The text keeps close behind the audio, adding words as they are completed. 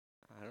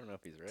don't know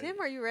if he's ready. Tim,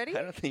 are you ready?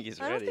 I don't think he's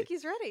I ready. don't think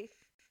he's ready.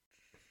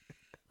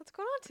 What's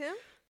going on,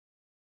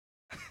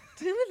 Tim?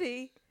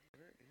 Timothy.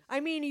 I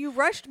mean, you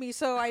rushed me,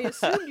 so I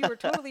assumed you were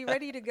totally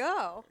ready to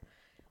go.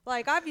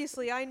 Like,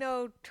 obviously, I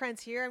know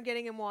Trent's here. I'm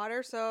getting him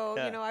water, so,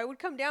 Yeah. you know, I would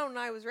come down when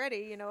I was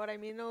ready. You know what I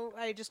mean? No,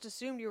 I just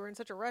assumed you were in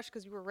such a rush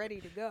because you were ready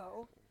to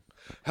go.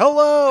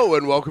 Hello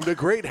and welcome to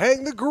Great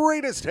Hang, the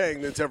greatest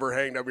hang that's ever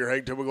hanged. I'm your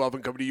hang, Tim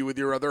McLaughlin, coming to you with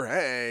your other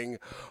hang,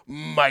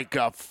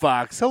 Micah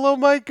Fox. Hello,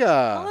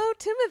 Micah. Hello,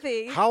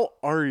 Timothy. How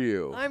are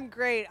you? I'm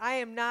great. I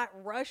am not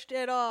rushed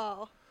at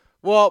all.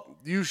 Well,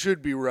 you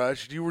should be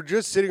rushed. You were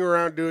just sitting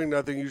around doing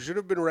nothing. You should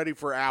have been ready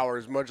for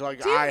hours, much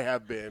like I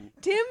have been.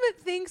 Tim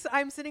thinks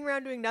I'm sitting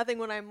around doing nothing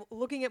when I'm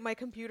looking at my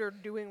computer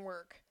doing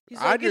work. He's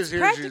I like, just it's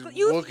hear she's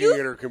practical. looking at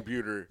her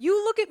computer.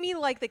 You look at me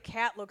like the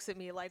cat looks at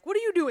me. Like, what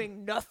are you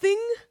doing? Nothing?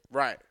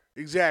 Right,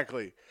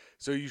 exactly.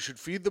 So you should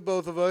feed the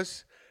both of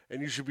us,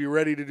 and you should be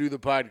ready to do the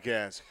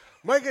podcast.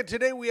 Micah,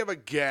 today we have a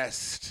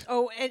guest.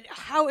 Oh, and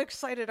how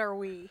excited are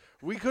we?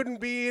 We couldn't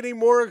be any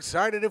more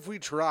excited if we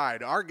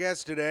tried. Our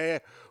guest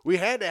today, we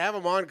had to have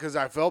him on because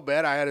I felt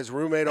bad. I had his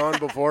roommate on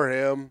before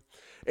him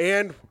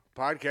and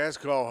podcast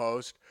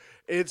co-host.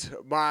 It's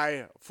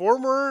my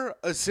former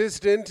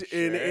assistant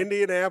in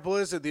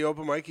Indianapolis at the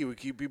open mic. He would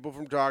keep people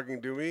from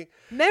talking to me.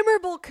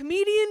 Memorable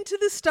comedian to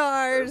the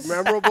stars.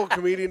 Memorable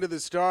comedian to the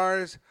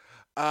stars.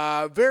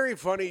 Very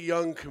funny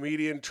young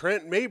comedian,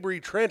 Trent Mabry.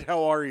 Trent,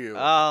 how are you?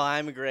 Oh,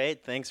 I'm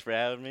great. Thanks for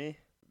having me.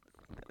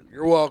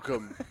 You're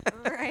welcome.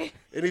 All right.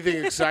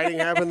 Anything exciting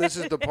happen? This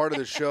is the part of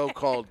the show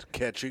called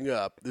Catching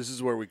Up. This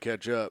is where we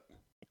catch up.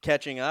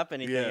 Catching up?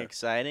 Anything Yeah.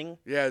 exciting?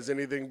 Yeah, has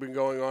anything been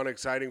going on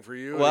exciting for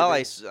you? Well,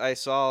 Anything- I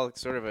saw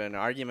sort of an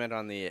argument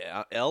on the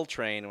L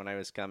train when I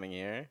was coming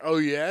here. Oh,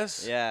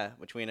 yes? Yeah,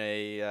 between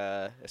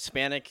a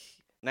Hispanic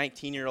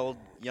 19-year-old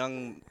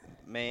young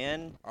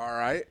man All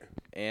right.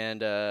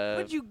 and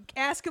Would you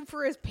ask him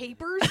for his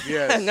papers?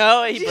 Yes.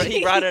 no,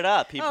 he brought it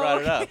up. He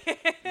brought it up.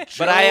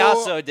 But I Joe-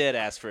 also did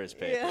ask for his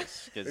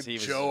papers because he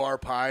was Joe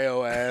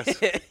Arpaio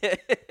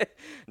ass.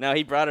 No,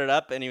 he brought it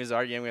up and he was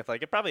arguing with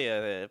like probably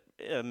a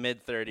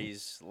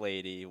mid-30s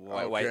lady,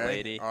 white Okay.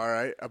 lady. All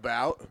right.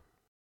 About?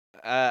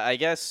 I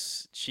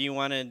guess she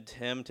wanted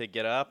him to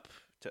get up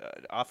to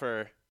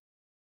offer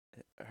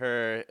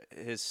her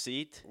his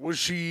seat. Was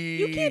she?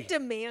 You can't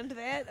demand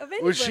that of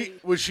anybody.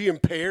 Was she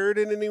impaired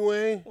in any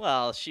way?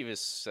 Well, she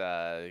was.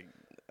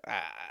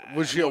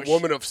 Was she a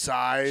woman of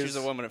size? She was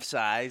a woman of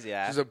size.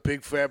 Yeah. She's a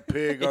big fat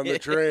pig on the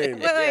train.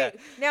 Wait, wait.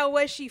 Now,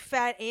 was she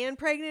fat and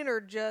pregnant or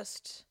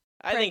just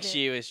I think pregnant?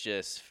 she was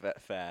just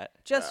fat.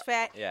 Just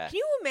fat? yeah. Can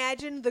you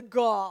imagine the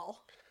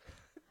gall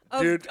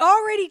of Dude.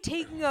 already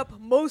taking up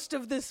most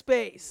of the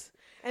space?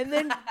 And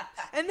then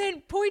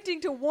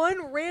pointing to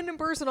one random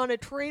person on a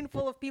train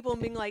full of people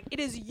and being like, "It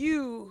is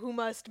you who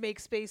must make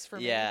space for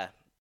me." Yeah.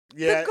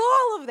 Yeah. The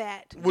gall of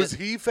that. Was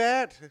he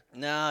fat?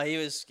 No, he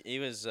was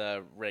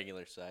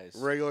regular size.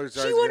 Regular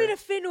size. She wanted guy? to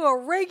fit into a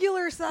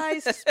regular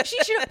size.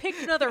 She should have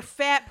picked another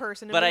fat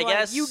person. And But been I like,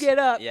 guess you get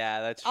up.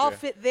 Yeah, that's true. I'll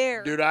fit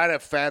there. Dude, I had a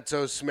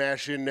fatso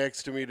smash in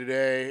next to me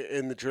today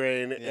in the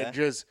train, Yeah.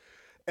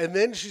 and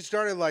then she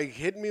started like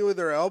hitting me with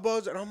her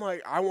elbows, and I'm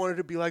like, I wanted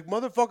to be like,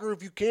 motherfucker,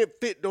 if you can't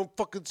fit, don't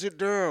fucking sit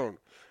down.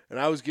 And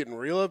I was getting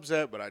real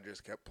upset, but I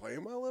just kept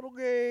playing my little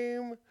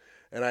game,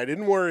 and I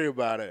didn't worry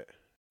about it.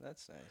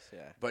 That's nice.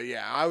 Yeah. But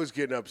yeah, I was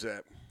getting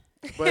upset.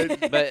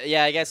 But But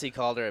yeah, I guess he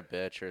called her a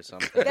bitch or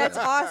something. That's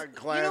awesome. You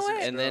know Classic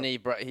what? And then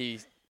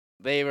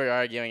they were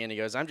arguing, and he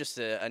goes, "I'm just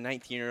a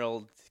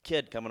 19-year-old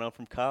kid coming home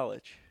from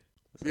college."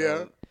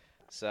 Yeah.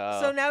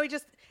 So now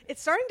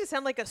it's starting to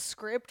sound like a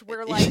script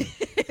where like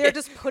they're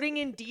just putting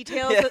in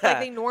details that like Yeah.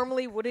 they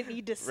normally wouldn't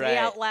need to say Right.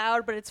 out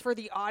loud, but it's for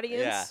the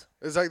audience. Yeah.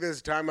 It's like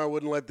this time I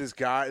wouldn't let this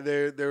guy.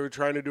 They were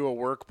trying to do a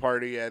work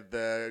party at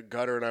the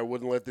gutter, and I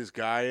wouldn't let this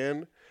guy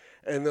in.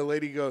 And the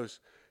lady goes,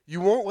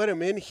 "You won't let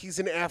him in? He's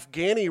an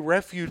Afghani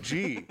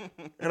refugee."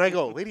 And I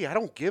go, "Lady, I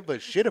don't give a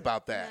shit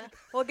about that."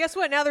 Well, guess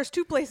what? Now there's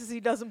two places he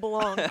doesn't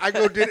belong. I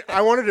go,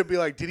 I wanted to be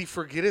like, did he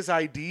forget his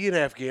ID in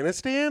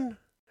Afghanistan?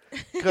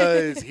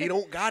 Because he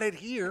don't got it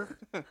here,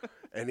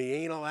 and he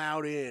ain't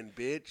allowed in,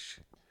 bitch.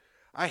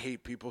 I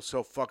hate people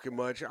so fucking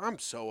much. I'm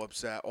so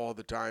upset all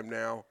the time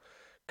now.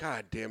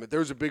 God damn it. There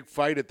was a big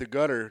fight at the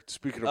gutter,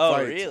 speaking of Oh,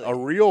 fights. really? A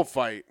real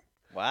fight.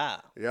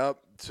 Wow. Yep.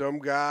 Some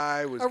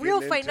guy was A real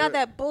getting fight, into not it.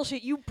 that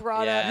bullshit you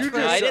brought Yeah. up. You No,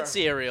 just- I did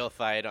see a real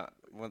fight on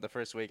the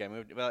first week I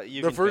moved. Well,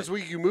 you The can first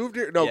week you moved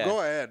here? No, Yeah. go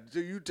ahead. So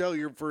you tell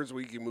your first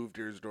week you moved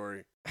here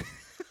story.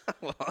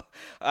 Well,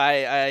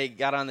 I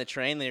got on the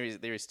train.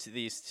 There was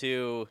these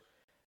two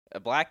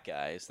black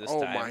guys this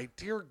Oh, time. my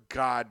dear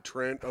God,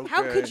 Trent. Okay.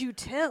 How could you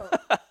tell?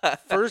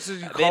 First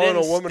is you They calling a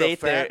didn't woman a state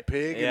their- fat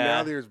pig, and yeah.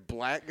 now there's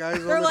black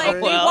guys They're on the like, train?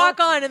 they Well, walk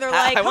on and they're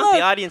like, I want "Hello."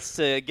 the audience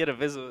to get a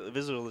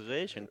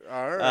visualization.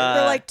 All right.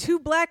 They're like two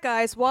black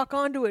guys walk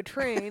onto a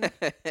train.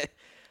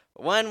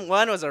 One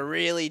was a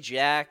really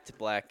jacked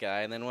black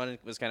guy, and then one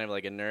was kind of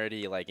like a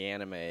nerdy, like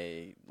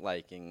anime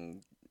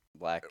liking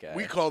black guy.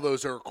 We call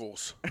those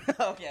Urkels.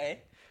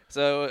 Okay.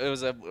 So it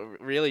was a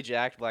really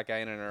jacked black guy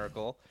in an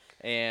Urkel,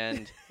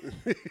 and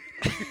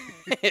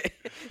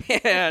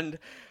and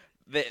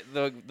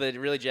the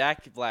really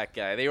jacked black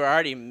guy. They were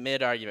already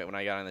mid argument when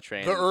I got on the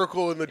train. The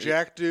Urkel and the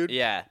Jack dude?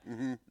 Yeah.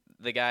 Mm-hmm.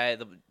 The guy,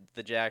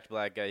 the jacked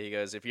black guy, he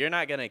goes, "If you're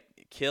not gonna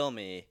kill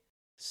me,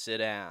 sit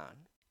down."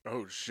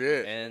 Oh,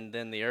 shit. And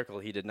then the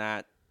Urkel, he did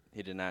not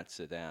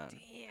sit down.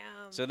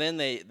 Damn. So then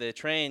the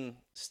train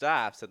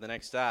stops at the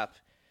next stop.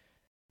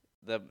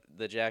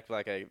 The jacked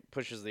black guy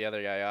pushes the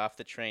other guy off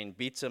the train,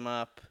 beats him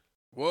up,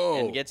 Whoa.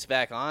 and gets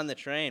back on the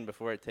train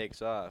before it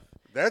takes off.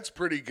 That's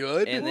pretty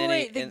good. And then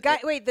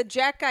the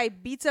Jack guy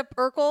beats up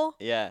Urkel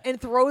Yeah.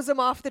 and throws him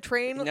off the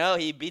train. No,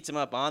 he beats him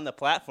up on the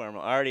platform,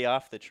 already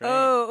off the train.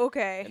 Oh,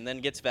 okay. And then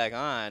gets back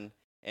on,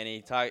 and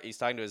he's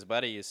talking to his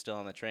buddy who's still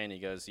on the train. He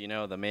goes,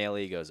 the male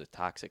ego is a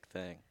toxic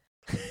thing.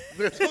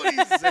 That's what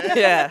he said?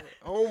 Yeah.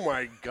 Oh,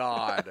 my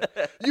God.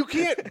 You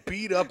can't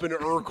beat up an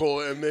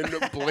Urkel and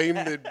then blame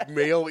the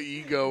male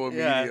ego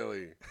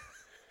immediately.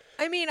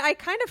 I mean, I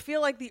kind of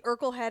feel like the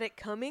Urkel had it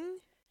coming.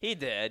 He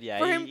did, yeah.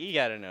 For him- You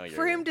got to know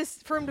For him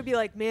to be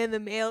like, man, the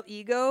male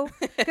ego,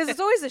 because it's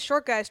always the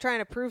short guys trying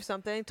to prove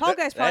something. Tall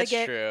guys probably That's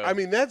get. true. I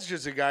mean, that's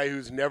just a guy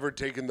who's never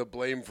taken the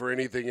blame for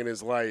anything in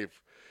his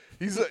life.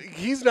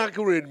 He's not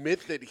going to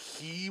admit that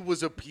he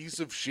was a piece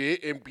of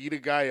shit and beat a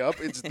guy up.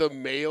 It's the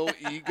male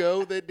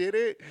ego that did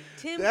it.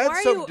 Tim, That's why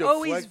are some you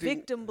always deflecting-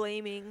 victim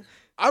blaming?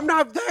 I'm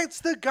not. That's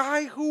the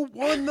guy who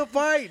won the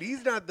fight.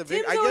 He's not the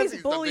Tim's victim. I guess always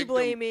he's bully the victim.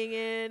 blaming,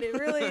 and it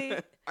really.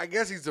 I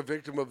guess he's the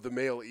victim of the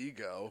male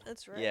ego.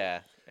 That's right. Yeah,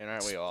 and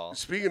aren't we all?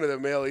 Speaking of the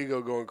male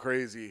ego going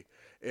crazy,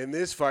 in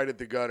this fight at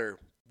the gutter,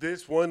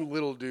 this one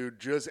little dude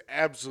just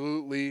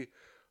absolutely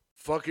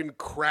fucking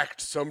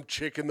cracked some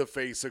chick in the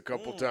face a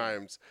couple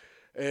times.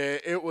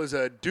 It was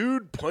a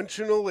dude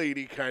punching a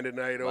lady kind of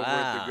night over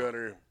at Wow. the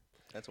gutter.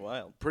 That's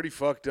wild. Pretty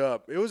fucked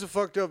up. It was a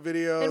fucked up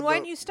video. And why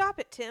didn't you stop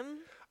it, Tim?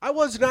 I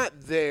was not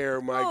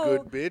there, my Oh,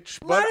 good bitch,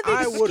 A lot but of the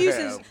I would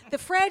excuses. have. The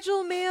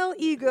fragile male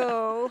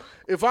ego.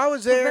 If I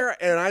was there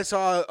and I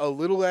saw a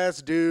little ass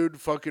dude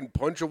fucking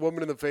punch a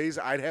woman in the face,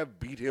 I'd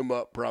have beat him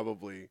up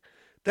probably.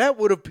 That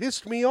would have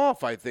pissed me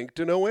off, I think,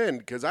 to no end,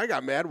 because I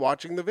got mad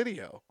watching the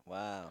video.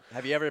 Wow.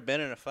 Have you ever been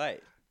in a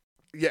fight?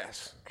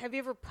 Yes. Have you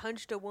ever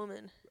punched a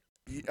woman?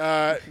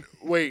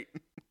 Wait.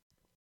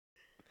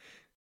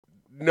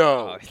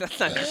 No. Oh, that's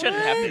not, you shouldn't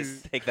have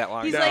to take that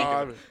long. He's No, like,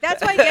 I'm-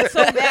 that's why he gets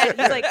so mad.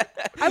 He's like,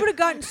 I would have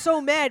gotten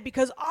so mad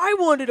because I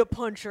wanted to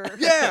punch her.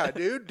 Yeah,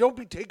 dude. Don't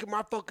be taking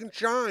my fucking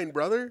shine,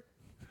 brother.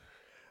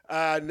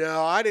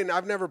 No, I didn't.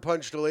 I've never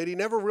punched a lady.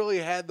 Never really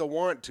had the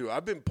want to.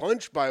 I've been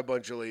punched by a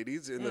bunch of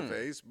ladies in the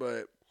face,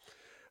 but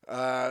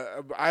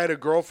I had a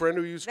girlfriend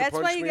who used That's to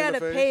punch why you me in the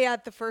gotta face. pay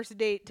at the first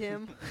date,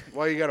 Tim.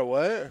 Why you gotta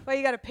what? Why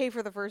you gotta pay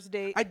for the first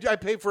date? I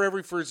pay for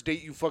every first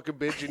date, you fucking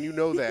bitch, and you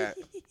know that.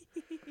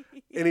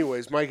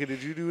 Anyways, Micah,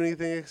 did you do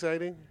anything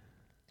exciting?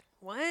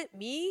 What?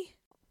 Me?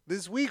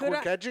 This week Could we're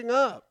I- catching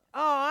up. Oh,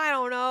 I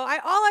don't know.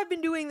 All I've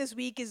been doing this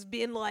week has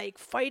been like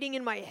fighting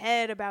in my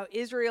head about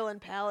Israel and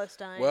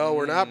Palestine. Well,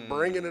 we're not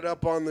bringing it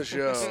up on the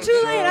show. it's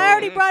too late. I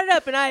already brought it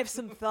up, and I have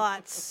some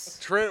thoughts.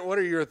 Trent, what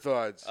are your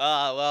thoughts?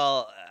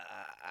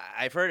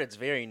 I've heard it's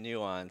very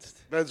nuanced.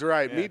 That's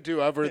right. Me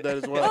too. I've heard that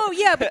as well. Oh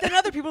yeah, but then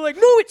other people are like,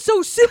 no, it's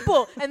so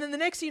simple. And then the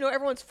next thing you know,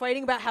 everyone's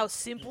fighting about how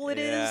simple it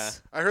is. Yeah.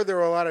 I heard there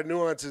were a lot of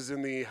nuances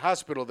in the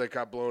hospital that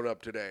got blown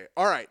up today.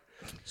 All right.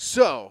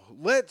 So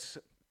let's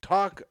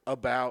talk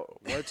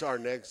about what's our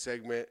next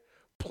segment.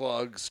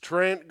 Plugs.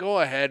 Trent, go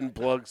ahead and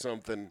plug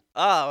something.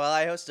 Oh, well,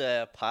 I host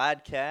a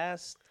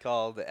podcast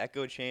called The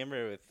Echo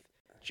Chamber with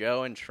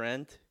Joe and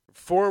Trent.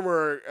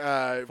 Former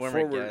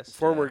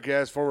guest,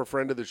 guest, former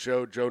friend of the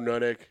show, Joe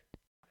Nunnick.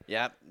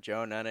 Yep,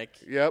 Joe Nunnick.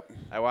 Yep.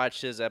 I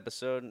watched his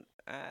episode.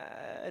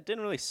 It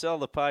didn't really sell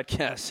the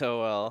podcast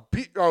so well.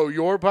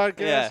 Your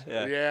podcast?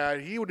 Yeah. Yeah,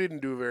 he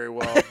didn't do very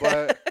well,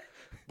 but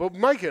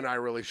Mike and I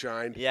really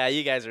shined. Yeah,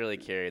 you guys really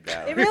carried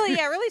that It one.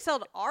 really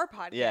sold our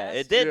podcast. Yeah,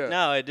 it did. Yeah.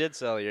 No, it did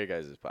sell your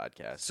guys'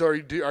 podcast. So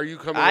are you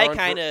coming on?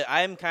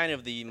 I'm kind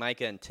of the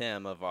Micah and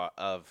Tim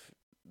of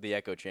the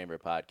Echo Chamber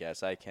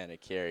podcast. I kind of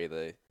carry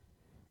the.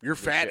 You're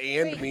fat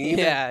and Wait. mean?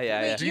 Yeah.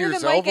 Wait, To you're the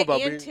yourself Micah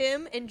about and being-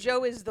 Tim, and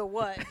Joe is the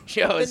what?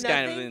 Joe is The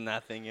kind of nothing? the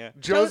nothing. Yeah.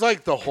 Joe's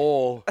like the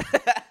whole.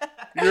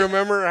 You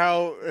remember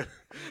how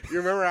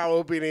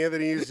Opie and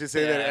Anthony used to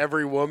say that Yeah.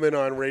 every woman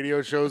on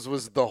radio shows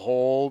was the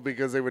hole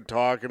because they would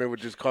talk and it would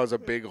just cause a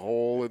big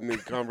hole in the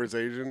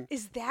conversation?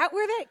 Is that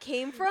where that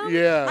came from?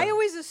 Yeah. I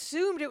always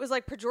assumed it was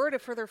like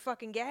pejorative for their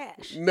fucking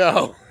gash.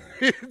 No,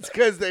 it's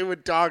because they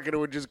would talk and it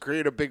would just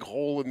create a big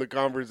hole in the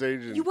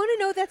conversation. You want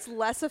to know that's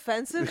less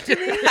offensive to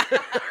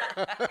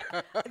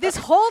me? This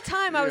whole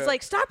time I was Yeah.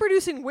 like, stop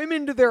reducing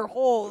women to their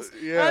holes.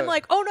 Yeah. I'm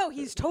like, oh no,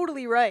 he's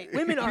totally right.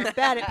 Women are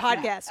bad at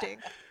podcasting.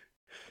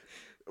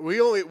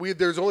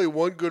 There's only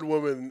one good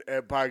woman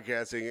at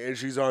podcasting, and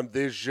she's on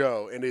this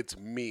show, and it's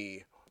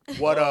me.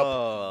 What up?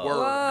 Whoa. Word.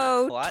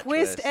 Whoa, Plot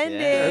twist twist, yeah. ending.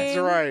 That's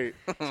right.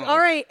 All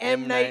right,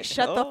 M. M. Night, Night.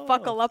 shut the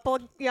fuck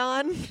up,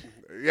 Jan.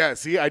 Yeah,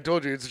 see, I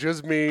told you, it's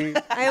just me.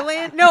 I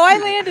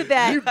landed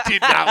that. You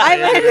did not I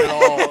land it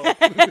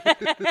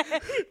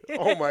at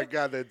all. Oh my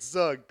god, that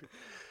sucked.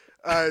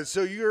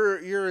 So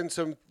you're in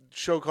some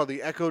show called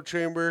The Echo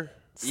Chamber.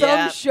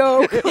 Yeah.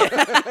 show.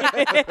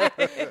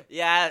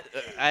 Yeah,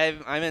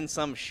 I'm in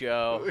some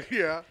show.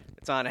 Yeah.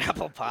 It's on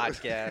Apple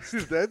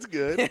Podcasts. That's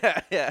good.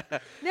 Yeah.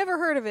 Never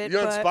heard of it. You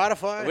on but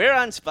Spotify? We're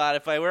on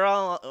Spotify. We're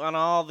all on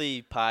all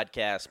the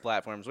podcast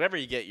platforms, wherever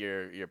you get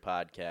your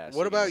podcasts.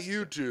 What you can about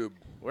listen to. YouTube?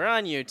 We're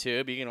on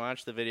YouTube. You can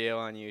watch the video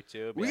on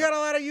YouTube. We yeah. got a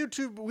lot of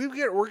YouTube.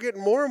 We're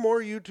getting more and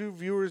more YouTube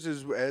viewers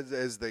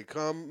as they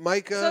come.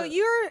 Micah, So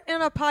you're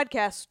in a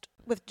podcast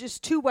with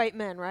just two white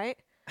men, right?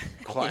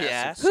 classic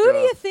Yeah. stuff. Who do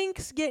you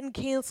think's getting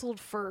canceled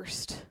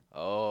first?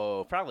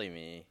 Oh, probably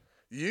me.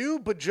 You,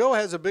 but Joe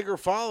has a bigger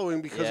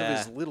following because of Yeah.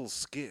 his little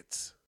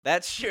skits.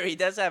 That's true. He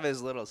does have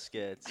his little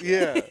skits.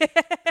 Yeah,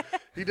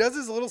 he does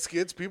his little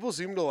skits. People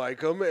seem to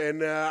like him,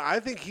 and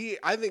I think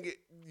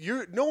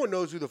you're. No one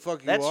knows who the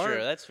fuck you That's are.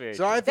 true. That's very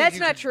So true. I think That's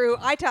you not could- true.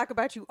 I talk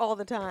about you all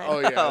the time. Oh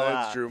yeah, Oh,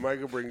 that's wow. true.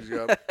 Micah brings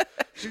you up.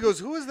 She goes,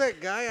 "Who was that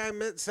guy I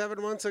met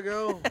 7 months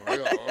ago?" I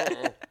go,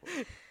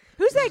 "Uh-oh."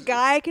 Who's that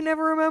guy I can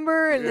never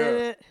remember? And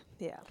then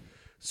yeah.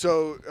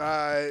 So,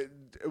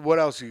 what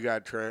else you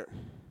got, Trent?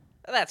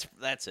 That's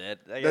it.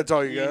 That's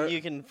all you got?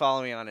 You can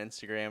follow me on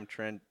Instagram,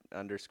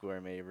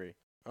 Trent_Mabry.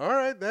 All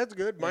right, that's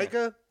good,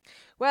 Micah.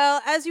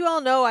 Well, as you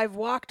all know, I've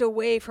walked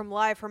away from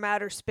Live from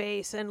Outer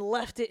Space and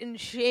left it in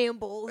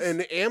shambles.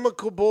 An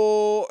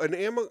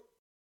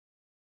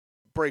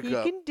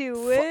breakup. You can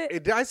do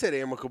it. I said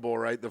amicable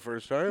right the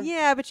first time.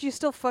 Yeah, but you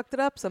still fucked it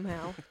up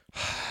somehow.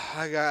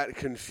 I got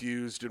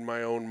confused in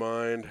my own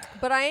mind.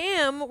 But I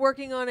am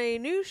working on a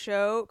new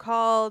show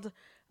called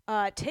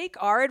Take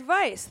Our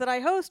Advice that I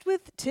host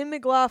with Tim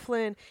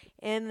McLaughlin.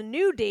 And the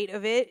new date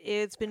of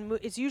it's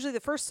usually the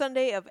first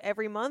Sunday of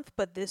every month,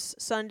 but this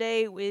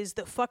Sunday is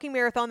the fucking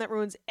marathon that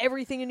ruins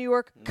everything in New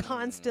York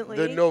constantly.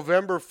 The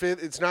November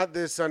 5th, it's not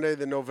this Sunday,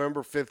 the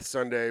November 5th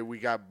Sunday, we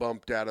got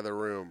bumped out of the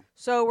room.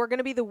 So we're going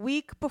to be the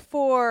week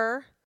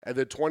before At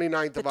the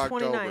 29th the of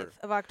October. 29th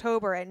of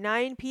October at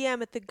 9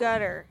 p.m. at the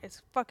Gutter.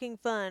 It's fucking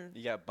fun.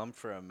 You got bumped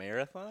for a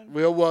marathon?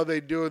 Well,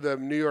 they do the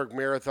New York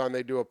Marathon.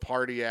 They do a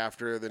party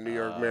after the New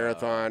York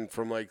Marathon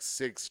from like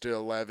 6 to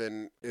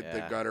 11 at the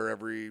Yeah. Gutter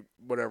every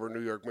whatever New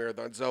York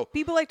Marathon. So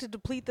People like to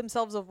deplete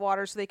themselves of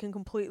water so they can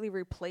completely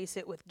replace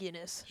it with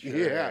Guinness.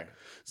 yeah,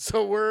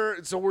 so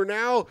we're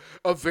now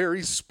a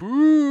very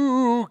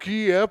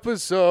spooky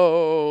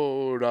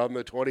episode on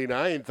the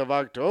 29th of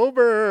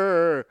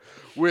October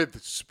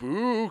with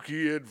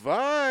spooky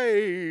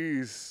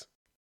advice.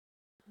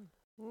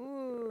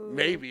 Ooh.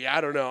 Maybe,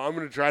 I don't know. I'm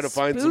gonna try to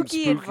find some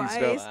Spooky spooky advice.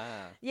 stuff. Wow.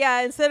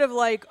 Yeah, instead of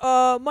like,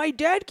 my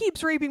dad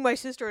keeps raping my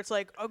sister, it's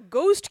like, a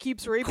ghost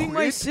keeps raping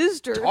my Quit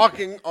sister.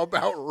 Talking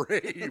about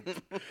rape,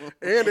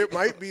 and it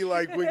might be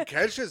like when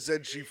Kesha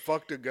said she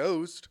fucked a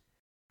ghost.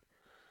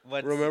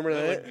 Remember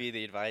what that? would be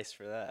the advice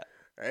for that?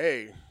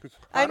 Hey,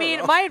 I don't mean,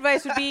 know. my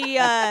advice would be,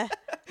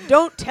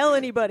 don't tell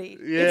anybody.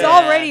 It's Yeah.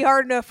 already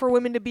hard enough for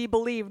women to be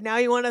believed. Now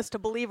you want us to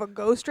believe a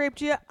ghost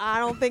raped you? I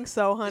don't think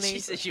so, honey. She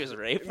said she was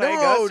raped by a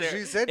No, ghost? Or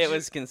she said it she-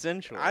 was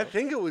consensual. I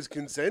think it was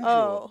consensual.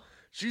 Oh.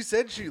 She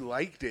said she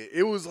liked it.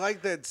 It was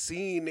like that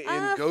scene in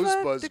I fucked a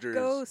Ghostbusters.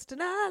 ghost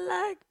and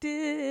I liked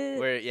it.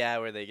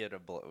 where they get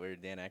where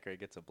Dan Aykroyd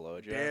gets a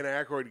blowjob. Dan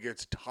Aykroyd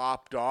gets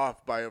topped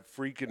off by a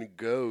freaking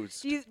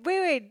ghost.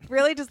 Wait,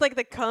 really? Does like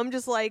the cum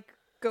just like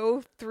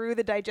go through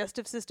the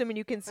digestive system and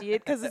you can see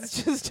it because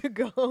it's just a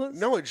ghost?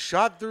 No, it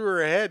shot through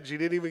her head. She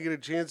didn't even get a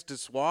chance to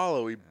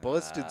swallow. He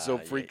busted so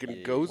freaking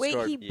yeah. ghost Wait,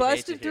 hard. he hate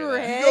busted to through hear her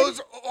that. He head?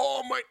 goes,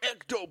 "Oh, my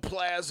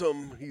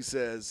ectoplasm," he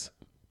says.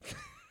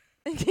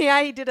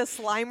 Yeah, he did a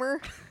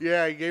Slimer.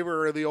 Yeah, he gave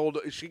her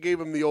she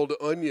gave him the old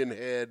onion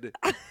head.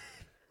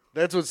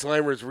 That's what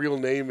Slimer's real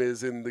name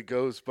is in the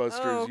Ghostbusters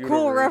Oh, universe.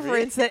 cool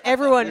reference that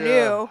everyone Yeah.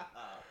 knew.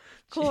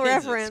 Cool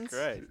Jesus reference.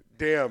 Christ.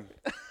 Damn.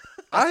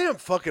 I am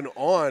fucking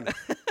on,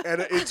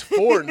 and it's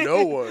for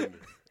no one.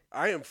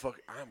 I'm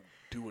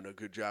doing a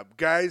good job.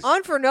 Guys,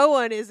 On for No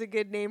One is a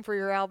good name for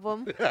your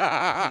album.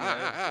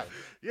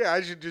 yeah,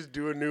 I should just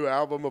do a new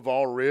album of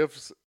all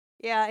riffs.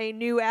 Yeah, a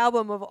new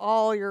album of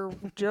all your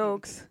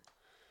jokes.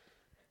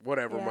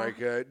 Whatever, Yeah.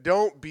 Micah.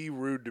 Don't be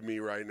rude to me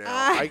right now.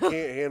 I can't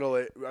handle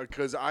it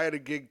because I had a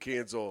gig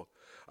cancel.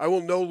 I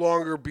will no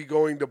longer be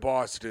going to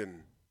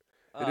Boston.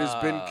 It has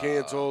been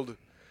canceled.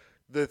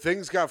 The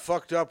things got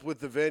fucked up with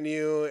the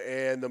venue,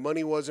 and the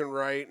money wasn't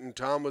right. And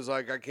Tom was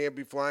like, "I can't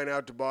be flying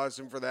out to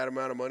Boston for that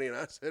amount of money." And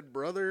I said,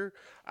 "Brother,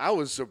 I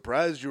was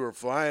surprised you were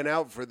flying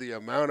out for the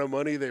amount of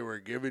money they were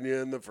giving you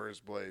in the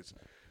first place."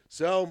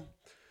 So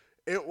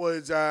it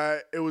was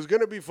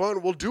going to be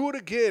fun. We'll do it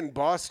again,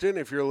 Boston,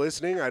 if you're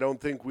listening. I don't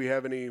think we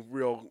have any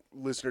real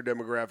listener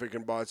demographic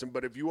in Boston,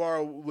 but if you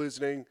are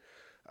listening,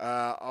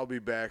 I'll be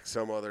back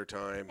some other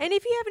time. And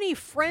if you have any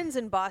friends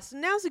in Boston,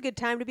 now's a good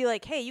time to be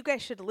like, hey, you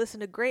guys should listen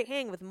to Great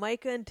Hang with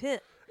Micah and Tim.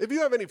 If you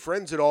have any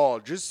friends at all,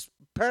 just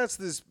pass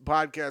this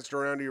podcast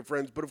around to your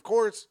friends. But of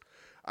course,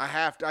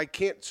 I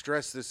can't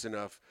stress this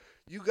enough.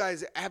 You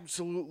guys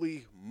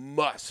absolutely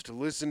must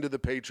listen to the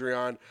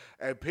Patreon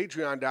at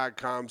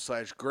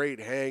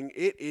patreon.com/greathang.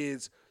 It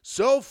is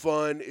so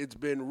fun. It's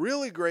been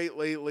really great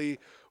lately.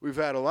 We've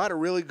had a lot of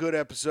really good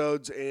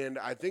episodes, and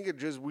I think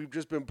we've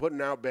just been putting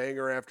out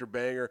banger after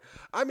banger.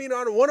 I mean,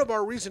 on one of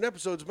our recent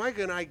episodes,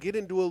 Micah and I get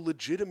into a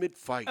legitimate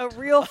fight. A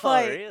real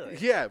fight. Oh, really?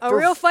 Yeah. A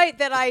real fight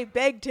that I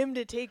begged him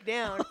to take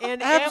down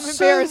and am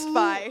embarrassed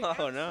by.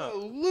 Oh, no.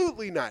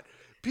 Absolutely not.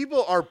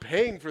 People are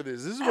paying for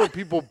this. This is what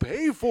people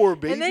pay for,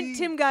 baby. And then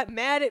Tim got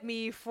mad at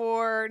me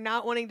for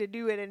not wanting to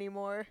do it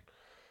anymore.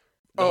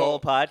 The whole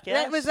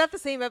podcast? Was that the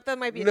same episode? That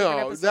might be a different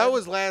No, episode. that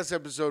was last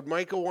episode.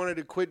 Micah wanted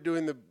to quit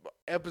doing the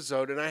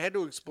episode, and I had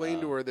to explain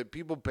to her that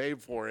people pay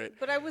for it.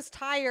 But I was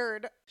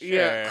tired.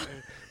 Yeah.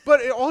 But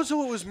it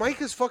was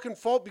Micah's fucking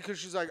fault because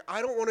she's like,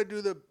 I don't want to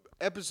do the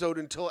episode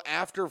until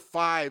after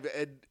 5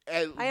 at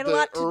I had the a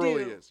lot to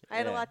earliest. do. I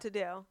had a lot to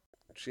do.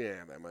 She didn't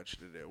have that much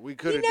to do. We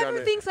could He have done never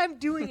it. thinks I'm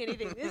doing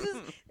anything. This is.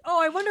 Oh,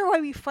 I wonder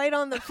why we fight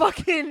on the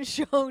fucking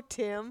show,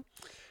 Tim.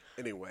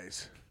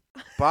 Anyways,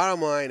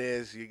 bottom line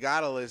is you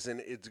got to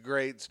listen. It's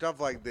great. Stuff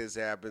like this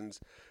happens.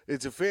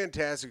 It's a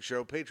fantastic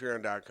show.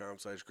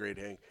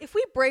 Patreon.com/GreatHang. If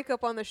we break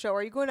up on the show,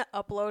 are you going to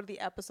upload the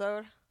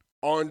episode?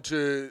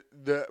 Onto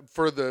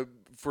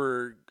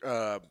for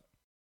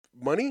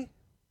money?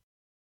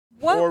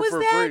 What Or was for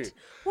that? free.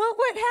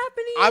 What happened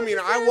to you? I mean,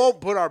 just I then?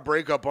 won't put our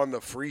breakup on the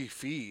free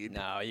feed.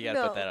 No, you got to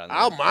No. put that on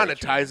I'll the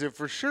monetize it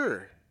for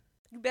sure.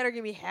 You better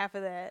give me half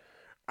of that.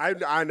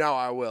 I know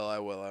I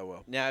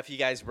will. Now, if you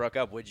guys broke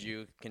up, would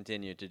you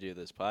continue to do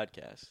this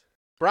podcast?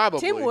 Probably.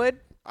 Tim would.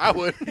 I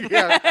would.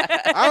 Yeah.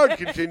 I'll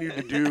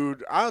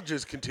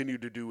just continue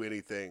to do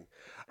anything.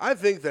 I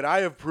think that I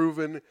have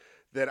proven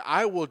that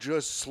I will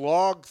just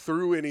slog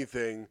through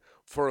anything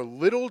for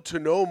little to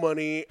no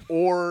money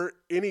or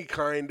any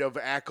kind of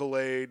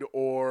accolade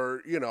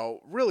or,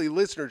 really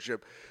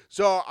listenership.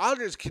 So I'll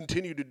just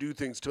continue to do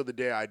things till the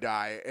day I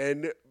die.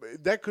 And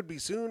that could be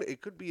soon.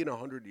 It could be in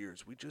 100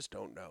 years. We just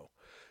don't know.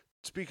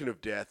 Speaking of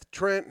death,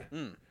 Trent,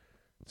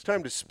 it's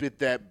time to spit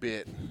that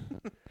bit.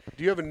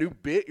 Do you have a new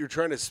bit you're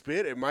trying to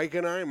spit at Mike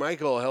and I?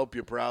 Mike will help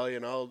you probably,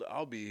 and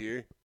I'll be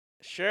here.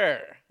 Sure.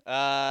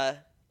 I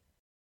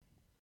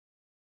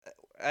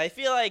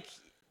feel like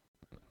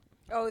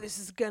Oh, this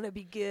is gonna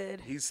be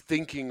good. He's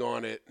thinking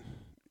on it.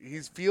 He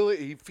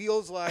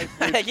feels like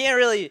I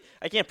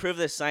can't prove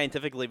this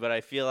scientifically, but I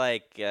feel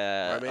like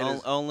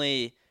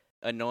only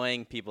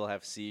annoying people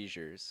have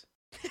seizures.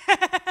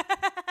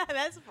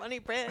 That's a funny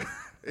premise.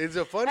 it's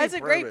a funny. That's a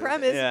great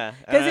premise. Yeah,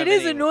 I Because don't it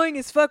have is any- annoying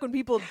as fuck when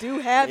people do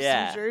have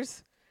Yeah.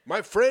 seizures.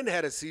 My friend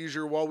had a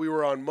seizure while we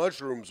were on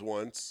mushrooms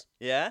once,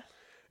 Yeah.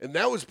 and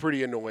that was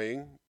pretty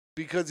annoying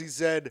because he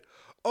said,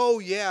 "Oh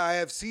yeah, I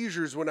have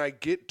seizures when I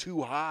get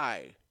too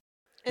high."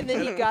 And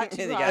then he got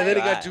too And he high. And then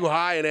he got Right. too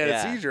high and had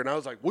Yeah. a seizure, and I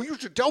was like, "Well, you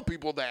should tell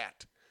people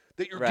that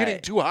you're getting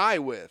Right. too high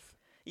with."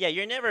 Yeah,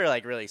 you're never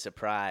really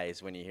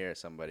surprised when you hear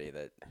somebody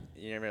that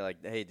you're never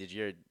like, hey, did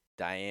your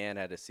Diane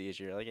had a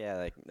seizure? You're like,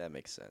 yeah, that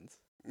makes sense.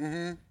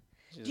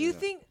 Mm-hmm. Do you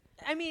think?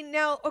 I mean,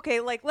 now, okay,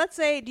 let's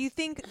say, do you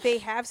think they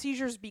have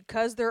seizures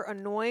because they're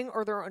annoying,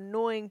 or they're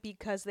annoying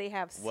because they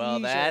have seizures? Well,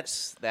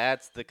 that's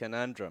the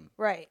conundrum.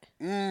 right.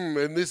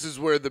 And this is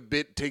where the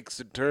bit takes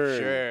a turn.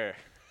 Sure.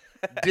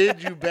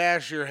 Did you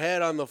bash your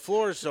head on the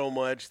floor so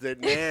much that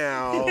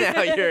now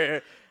Now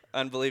you're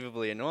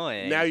unbelievably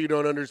annoying. now you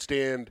don't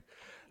understand?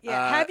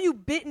 Yeah. Have you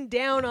bitten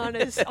down on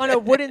a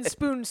wooden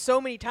spoon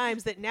so many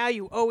times that now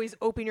you always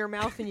open your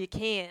mouth and you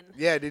can?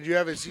 Yeah, did you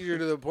have a seizure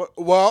to the point?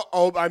 Well,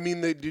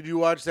 did you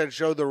watch that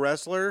show, The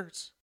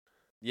Wrestlers?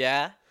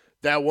 Yeah,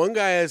 That one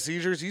guy has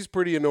seizures. He's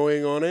pretty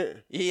annoying on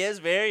it. he is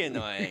very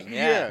annoying.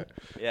 Yeah.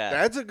 Yeah.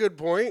 That's a good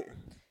point.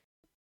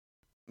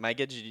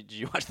 Micah, did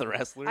you watch The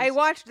Wrestlers? I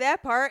watched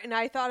that part and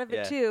I thought of it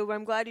Yeah. too. But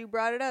I'm glad you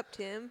brought it up,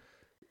 Tim.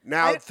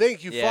 Now,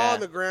 think you fall Yeah. on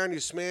the ground, you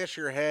smash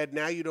your head.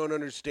 Now you don't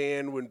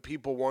understand when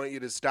people want you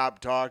to stop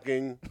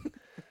talking.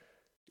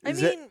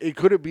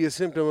 Could it be a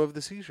symptom of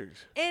the seizures?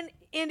 And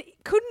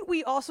couldn't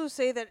we also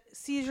say that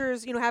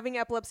seizures, having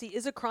epilepsy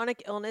is a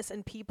chronic illness,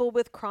 and people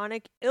with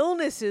chronic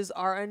illnesses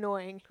are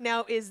annoying?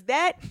 Now, is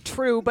that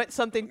true, but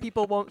something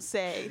people won't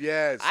say?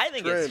 Yes. I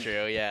think Trent. it's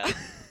true. Yeah.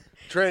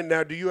 Trent,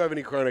 now do you have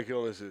any chronic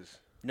illnesses?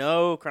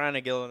 No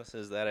chronic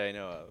illnesses that I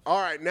know of. All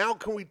right, now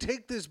can we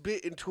take this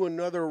bit into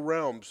another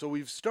realm? So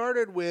we've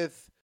started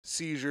with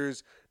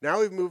seizures. Now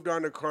we've moved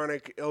on to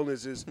chronic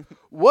illnesses.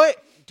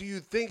 What do you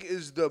think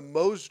is the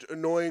most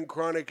annoying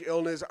chronic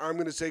illness? I'm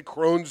going to say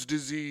Crohn's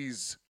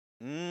disease.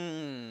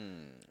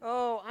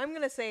 Oh, I'm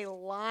going to say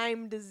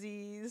Lyme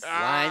disease.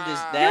 Lyme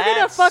disease. You're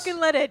going to fucking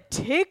let a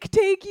tick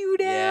take you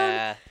down?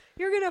 Yeah.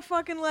 You're going to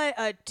fucking let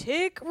a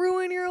tick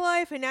ruin your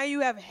life, and now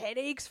you have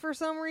headaches for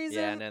some reason?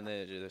 Yeah, and then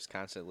they're just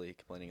constantly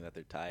complaining that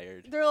they're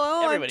tired. They're like,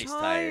 oh, Everybody's I'm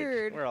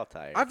tired. We're all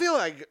tired. I feel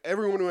like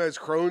everyone who has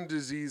Crohn's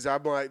disease,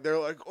 they're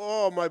like,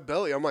 oh, my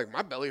belly. I'm like,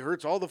 my belly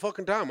hurts all the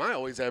fucking time. I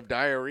always have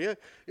diarrhea.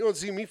 You don't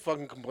see me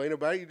fucking complain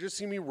about it. You just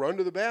see me run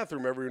to the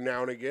bathroom every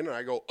now and again, and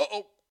I go,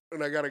 uh-oh,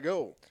 and I got to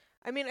go.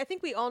 I mean, I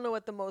think we all know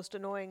what the most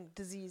annoying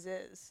disease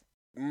is.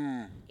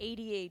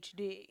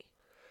 ADHD.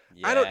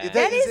 I don't- Yeah.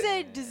 That is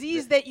a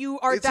disease that you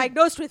are it's a-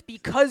 diagnosed with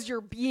because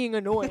you're being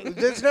annoying.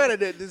 That's not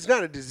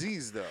a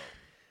disease, though.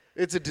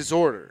 It's a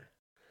disorder.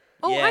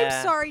 Oh, Yeah.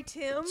 I'm sorry,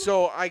 Tim.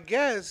 So I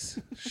guess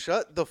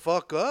shut the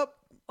fuck up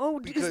Oh,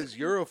 because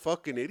you're a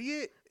fucking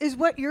idiot. is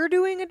what you're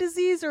doing a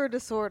disease or a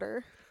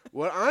disorder?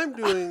 What I'm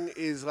doing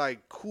is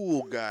like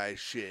cool guy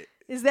shit.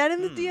 Is that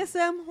in the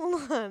DSM?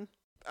 Hold on.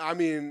 I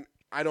mean,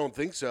 I don't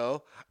think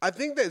so. I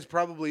think that's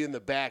probably in the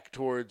back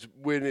towards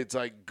when it's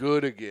like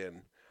good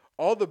again.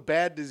 All the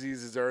bad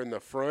diseases are in the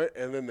front,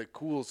 and then the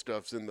cool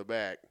stuff's in the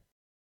back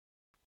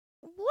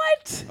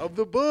What? of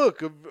the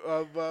book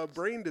of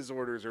brain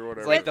disorders or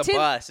whatever. It's like the Tim-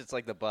 bus. It's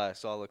like the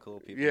bus. All the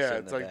cool people. yeah, sit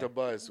in it's the like the back.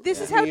 bus.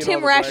 This is Me how and Tim all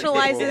the black people.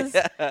 rationalizes.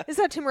 This is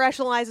how Tim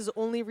rationalizes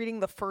only reading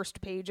the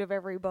first page of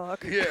every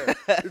book. Yeah,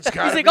 it's He's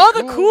gotta like, be all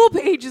the cool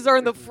pages are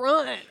in the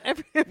front.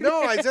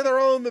 No, I said they're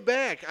all in the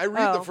back. I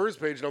read Oh. the first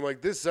page and I'm like,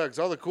 this sucks.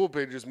 All the cool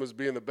pages must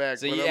be in the back.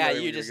 So but I'm yeah, not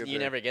even you gonna just get you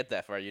there. never get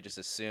that far. You just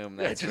assume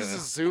I that's just where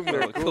assume the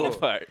they're cool cool.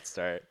 parts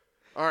start.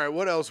 All right,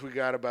 what else we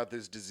got about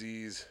this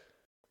disease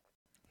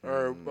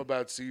or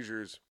about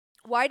seizures?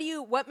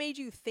 What made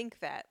you think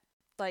that?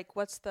 Like,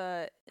 what's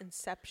the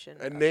inception?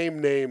 And of- name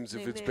names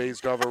if Name it's names.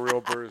 based off a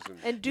real person.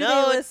 And do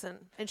No, they it- listen?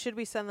 And should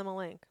we send them a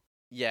link?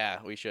 Yeah,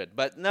 we should.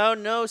 But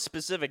no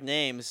specific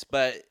names.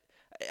 But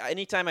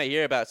anytime I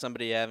hear about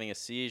somebody having a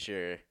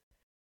seizure,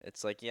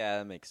 it's like, yeah,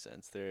 that makes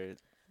sense. They're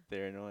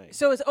annoying.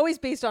 So it's always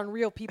based on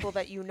real people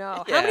that you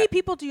know. Yeah. How many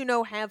people do you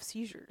know have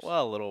seizures?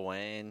 Well, Lil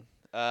Wayne.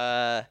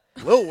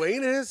 Lil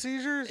Wayne has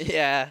seizures?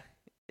 Yeah.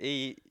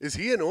 Is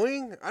he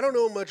annoying? I don't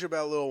know much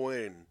about Lil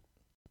Wayne.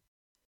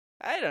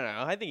 I don't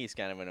know. I think he's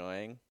kind of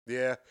annoying.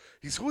 Yeah,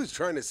 he's always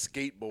trying to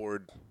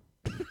skateboard.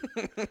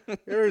 You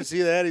ever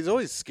see that? He's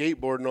always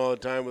skateboarding all the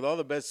time with all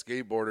the best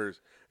skateboarders.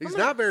 He's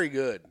not very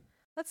good.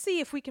 Let's see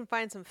if we can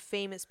find some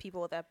famous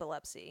people with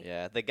epilepsy.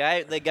 Yeah, the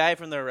guy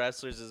from the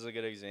Wrestlers is a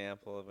good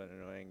example of an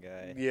annoying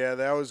guy. Yeah,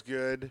 that was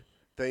good.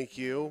 Thank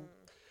you.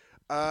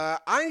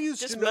 I used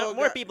Just to know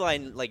more people I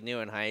knew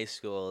in high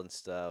school and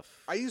stuff.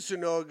 I used to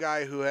know a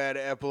guy who had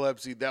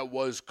epilepsy that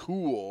was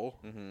cool.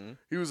 Mm-hmm.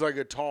 He was like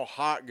a tall,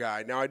 hot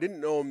guy. Now I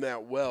didn't know him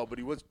that well, but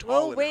he was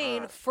tall Lil and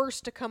Wayne, hot.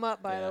 first to come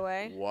up, by the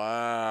way.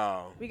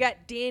 Wow. We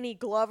got Danny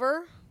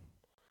Glover.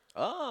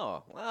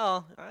 Oh,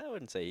 well, I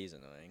wouldn't say he's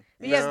annoying.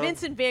 We have No.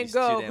 Vincent Van He's too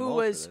Gogh, damn who old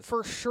for was this.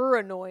 for sure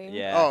annoying.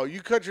 Yeah. Oh, you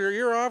cut your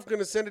ear off?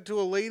 Gonna send it to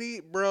a lady?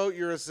 Bro,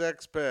 you're a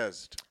sex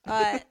pest.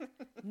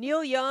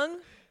 Neil Young.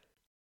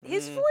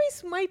 His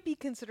voice might be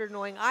considered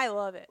annoying. I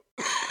love it.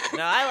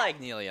 No, I like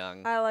Neil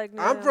Young. I like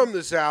Neil I'm Young. from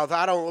the South.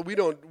 We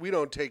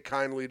don't take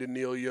kindly to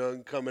Neil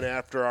Young coming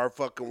after our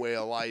fucking way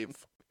of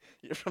life.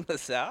 You're from the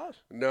South?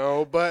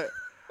 No, but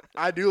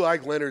I do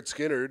like Leonard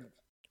Skinner.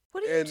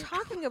 What are you and-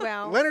 talking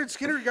about? Leonard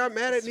Skinner got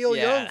mad at Neil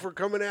Yeah. Young for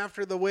coming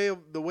after the way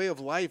of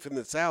life in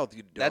the South.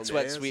 You That's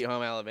what dumbass. Sweet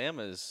Home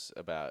Alabama is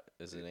about,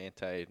 is an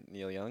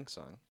anti-Neil Young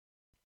song.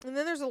 And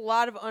then there's a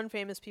lot of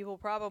unfamous people,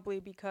 probably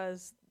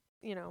because,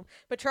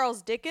 but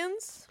Charles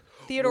Dickens,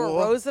 Theodore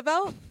What?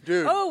 Roosevelt.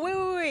 Dude. Oh,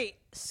 wait.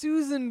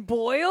 Susan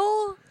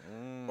Boyle?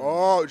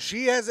 Oh,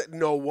 she has it.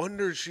 No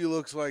wonder she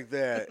looks like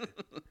that.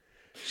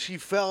 She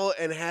fell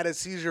and had a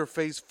seizure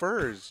face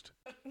first.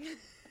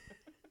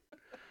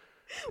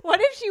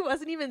 What if she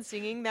wasn't even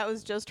singing? That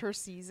was just her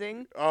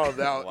seizing. Oh,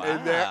 that Wow.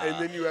 and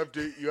then you have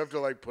to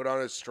like put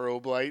on a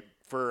strobe light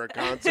for a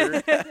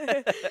concert.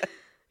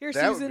 Here,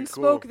 That would Susan be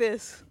cool. spoke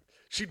this.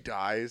 She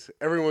dies.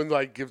 Everyone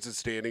like gives a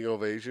standing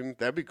ovation.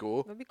 That'd be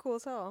cool. That'd be cool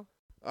as hell.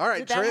 All right,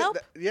 Did that Trent. help?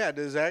 Yeah,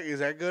 is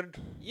that good?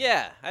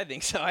 Yeah, I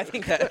think so. I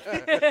think that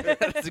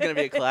that's going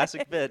to be a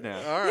classic bit now.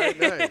 All right,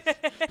 nice.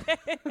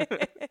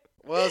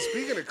 Well,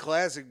 speaking of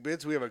classic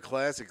bits, we have a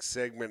classic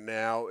segment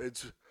now.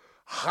 It's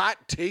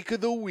Hot Take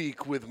of the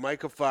Week with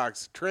Micah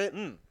Fox.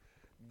 Trent,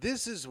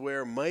 this is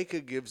where Micah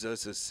gives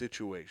us a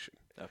situation,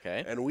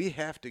 Okay. and we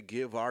have to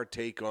give our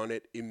take on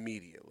it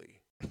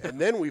immediately. And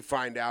then we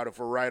find out if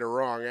we're right or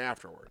wrong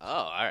afterwards. Oh,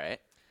 all right.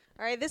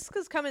 All right, this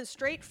is coming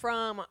straight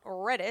from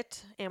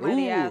Reddit. Am I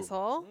the Ooh.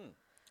 asshole?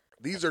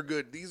 These are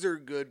good. These are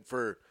good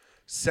for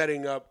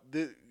setting up.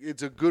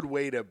 It's a good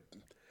way to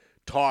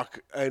talk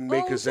and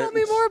make a Tell sentence.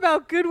 me more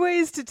about good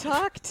ways to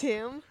talk,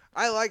 Tim.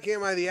 I like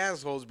Am I the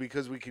Assholes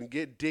because we can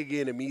dig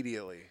in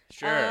immediately.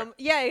 Sure.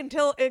 Yeah,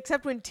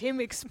 except when Tim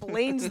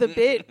explains the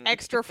bit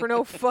extra for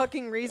no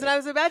fucking reason. I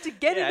was about to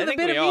get yeah, I into the think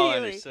bit we all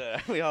immediately.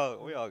 understood.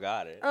 We all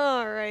got it.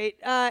 All right.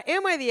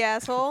 Am I the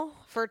asshole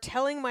for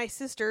telling my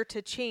sister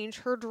to change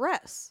her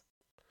dress?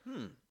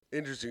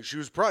 Interesting. She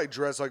was probably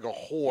dressed like a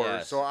whore,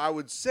 Yes. so I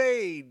would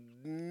say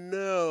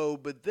no.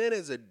 But then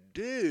as a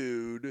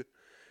dude,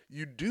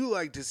 you do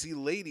like to see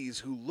ladies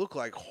who look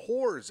like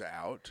whores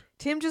out.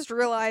 Tim just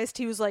realized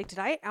he was like, did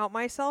I out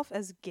myself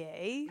as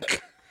gay?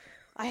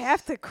 I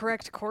have to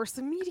correct course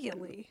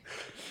immediately.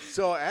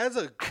 So as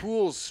a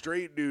cool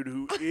straight dude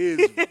who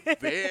is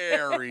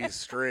very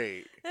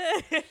straight,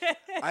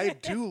 I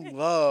do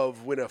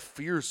love when a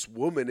fierce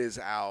woman is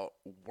out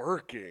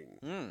working.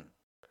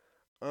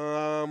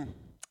 I'm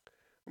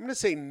gonna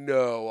say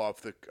no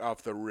off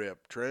the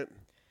rip, Trent.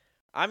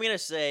 I'm gonna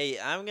say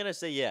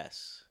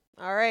yes.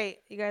 All right.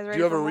 You guys ready Do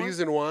you have for a more?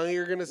 reason why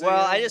you're gonna say? Well,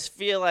 yes? I just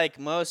feel like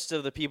most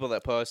of the people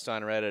that post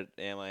on Reddit,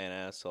 "Am I an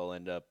asshole?"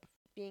 end up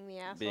Being the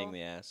asshole. Being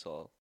the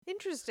asshole.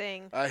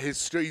 Interesting.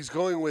 He's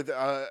going with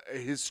a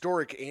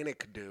historic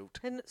anecdote.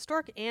 An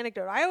historic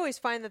anecdote. I always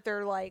find that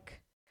they're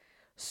like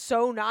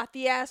so not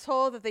the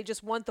asshole that they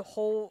just want the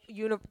whole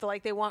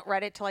like they want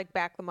Reddit to like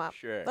back them up.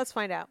 Sure. Let's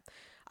find out.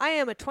 I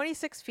am a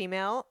 26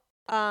 female.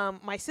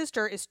 My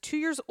sister is 2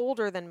 years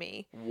older than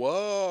me.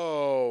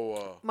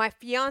 Whoa. My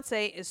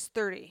fiance is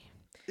 30.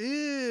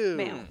 Ew.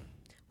 Male.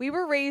 We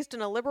were raised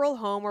in a liberal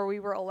home where we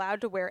were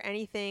allowed to wear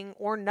anything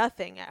or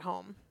nothing at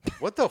home.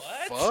 What the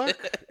fuck?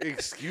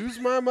 Excuse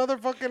my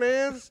motherfucking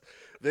ass?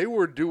 They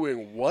were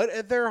doing what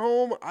at their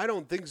home? I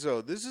don't think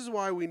so. This is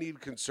why we need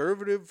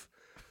conservative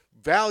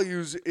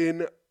values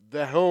in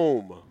the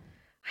home.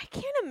 I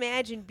can't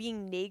imagine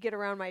being naked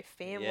around my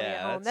family Yeah,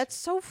 at home. That's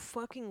so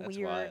fucking That's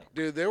weird. wild.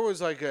 Dude, there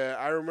was like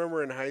I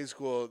remember in high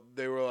school,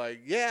 they were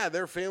like, yeah,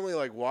 their family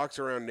like walks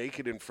around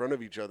naked in front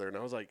of each other. And I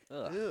was like,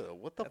 Ugh, ew,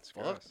 what the that's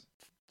fuck? gross.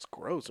 It's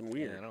gross and Yeah,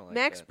 weird. I don't like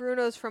Max that.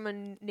 Bruno's from a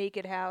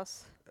naked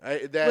house,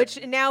 That, which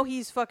now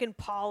he's fucking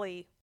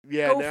poly.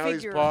 yeah, go now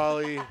figure. he's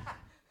Polly.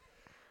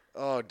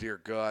 Oh,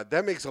 dear God.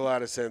 That makes a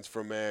lot of sense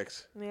from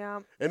Max. Yeah.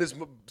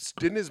 And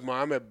didn't his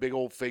mom have big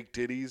old fake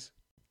titties?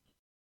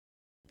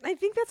 I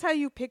think that's how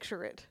you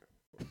picture it.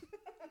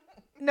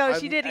 No,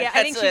 she did. Yeah,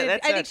 I think she did.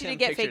 That's I how think she Tim did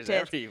get fake pictures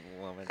tits. every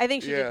woman. I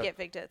think she Yeah. did get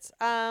fake tits.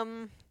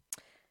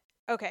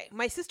 Okay,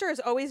 my sister is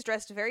always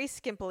dressed very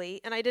skimpily,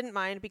 and I didn't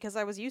mind because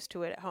I was used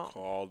to it at home.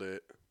 Called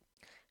it.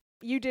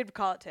 You did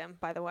call it Tim,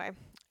 by the way.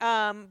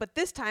 But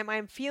this time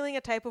I'm feeling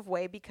a type of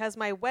way because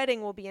my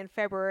wedding will be in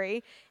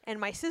February, and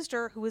my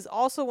sister, who is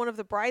also one of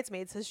the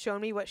bridesmaids, has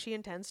shown me what she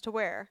intends to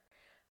wear.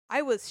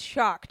 I was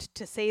shocked,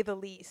 to say the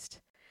least.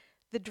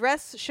 The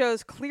dress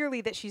shows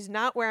clearly that she's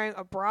not wearing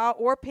a bra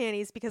or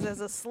panties because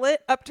there's a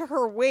slit up to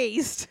her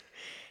waist,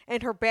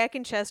 and her back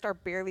and chest are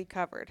barely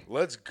covered.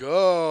 Let's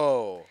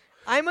go.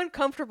 I'm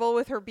uncomfortable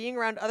with her being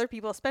around other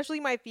people, especially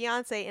my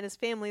fiance and his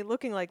family,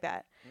 looking like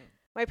that.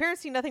 My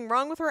parents see nothing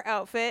wrong with her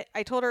outfit.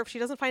 I told her if she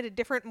doesn't find a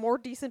different, more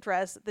decent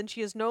dress, then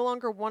she is no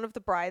longer one of the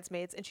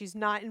bridesmaids and she's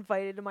not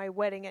invited to my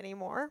wedding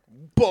anymore.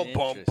 Bum,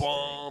 bum, Interesting.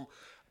 bum.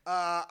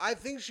 I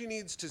think she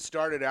needs to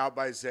start it out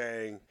by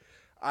saying,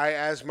 I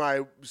asked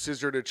my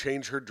sister to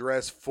change her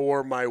dress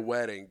for my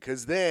wedding,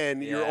 because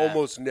then you're Yeah.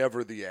 almost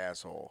never the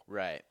asshole.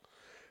 Right.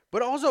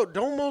 But also,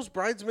 don't most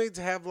bridesmaids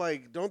have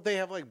don't they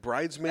have like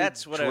bridesmaid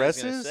That's what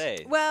dresses? I was going to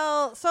say.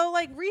 Well, so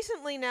like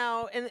recently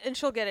now, and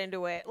she'll get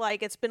into it,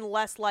 like it's been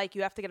less like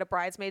you have to get a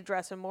bridesmaid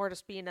dress and more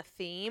just being a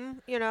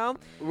theme, you know?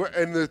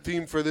 And the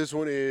theme for this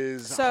one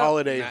is So-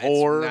 holiday It's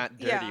whore. not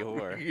dirty Yeah.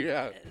 whore.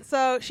 Yeah.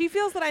 So she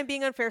feels that I'm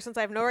being unfair since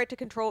I have no right to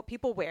control what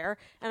people wear,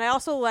 and I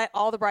also let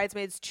all the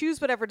bridesmaids choose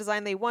whatever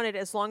design they wanted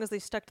as long as they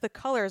stuck to the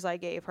colors I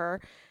gave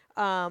her.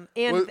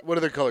 And What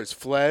are the colors?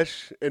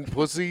 Flesh and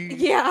pussy?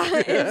 yeah,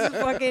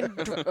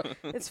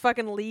 it's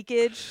fucking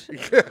leakage.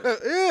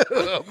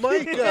 Ew,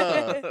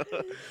 Micah.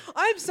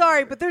 I'm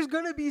sorry, but there's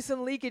gonna be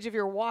some leakage if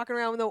you're walking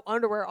around with no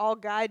underwear all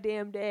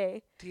goddamn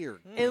day, Dear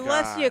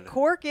unless you God.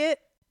 cork it.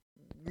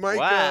 Micah,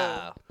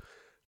 Wow.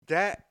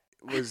 that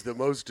was the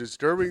most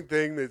disturbing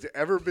thing that's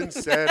ever been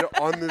said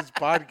on this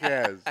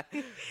podcast.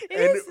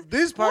 is-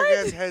 This what?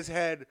 podcast has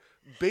had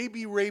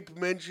baby rape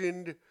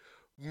mentioned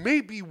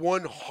maybe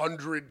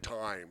 100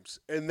 times,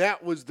 and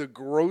that was the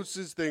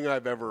grossest thing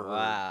I've ever heard.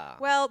 Wow.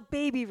 Well,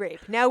 baby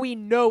rape. Now we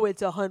know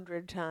it's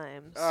 100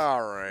 times.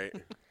 All right.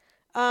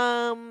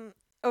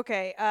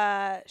 Okay.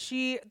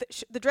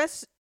 The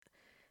dress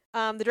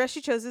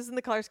she chose is in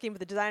the color scheme, but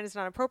the design is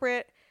not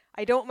appropriate.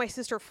 I don't want my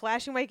sister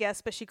flashing my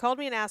guests, but she called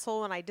me an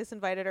asshole when I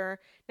disinvited her.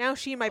 Now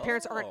she and my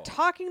parents Oh. aren't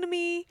talking to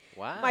me.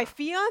 Wow. My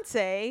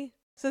fiance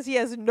says he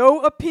has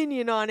no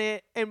opinion on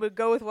it and would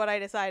go with what I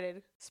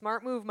decided.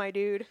 Smart move, my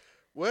dude.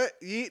 What?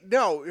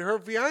 No, her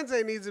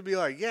fiance needs to be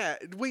like, yeah.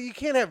 Well, you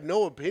can't have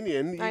no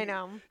opinion. I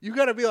know. You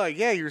got to be like,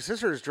 yeah, your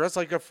sister's dressed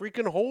like a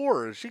freaking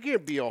whore. She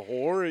can't be a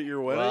whore at your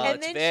wedding. Well,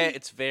 And then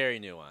it's very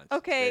nuanced.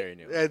 Okay. Very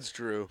nuanced. That's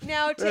true.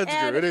 Now to That's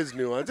add, true. It is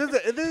nuanced.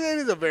 It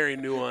is a very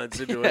nuanced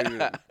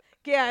situation.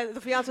 yeah, the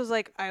fiance was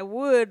like, I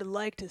would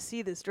like to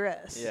see this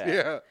dress.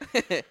 Yeah.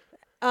 Yeah.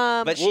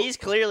 But she's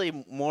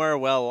clearly more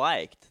well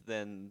liked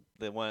than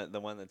the one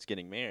that's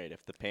getting married.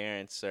 If the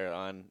parents are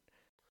on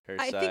her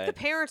I side. think the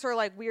parents are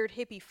like weird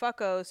hippie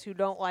fuckos who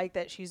don't like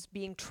that she's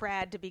being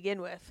trad to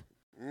begin with.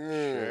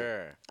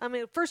 Sure. I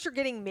mean, first you're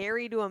getting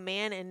married to a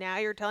man, and now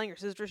you're telling your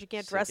sister she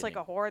can't dress like a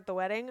Sickening. whore at the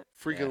wedding.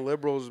 Freaking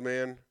liberals,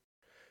 man.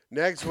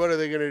 Next, what are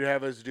they going to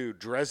have us do?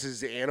 Dress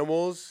as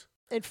animals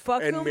And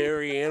fuck and them.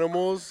 marry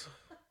animals?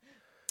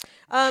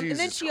 And then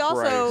Jesus she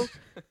also Christ.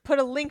 put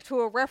a link to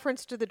a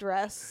reference to the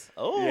dress,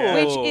 Oh. Yeah.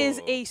 which is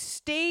a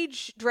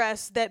stage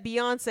dress that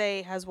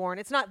Beyonce has worn.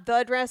 It's not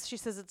the dress. She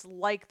says it's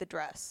like the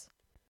dress.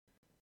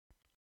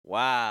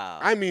 Wow.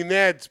 I mean,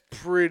 that's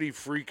pretty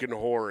freaking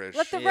whorish.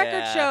 Let the record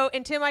Yeah. show,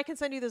 and Tim, I can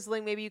send you this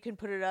link. Maybe you can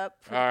put it up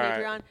for All right.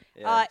 Patreon.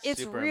 Yeah,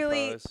 It's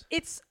really,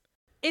 superimpose.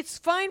 it's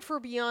fine for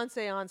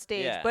Beyonce on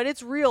stage, Yeah. but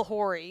it's real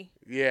hoary.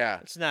 Yeah.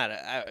 It's not.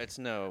 It's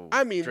no.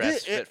 I mean,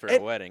 dress thi- fit for and-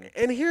 a wedding.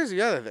 And here's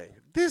the other thing.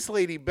 this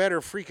lady better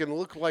freaking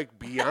look like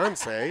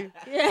Beyonce.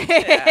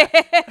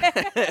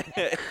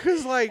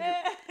 Because, like,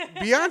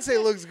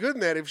 Beyonce looks good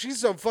in that. If she's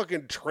some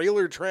fucking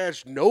trailer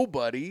trash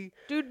nobody.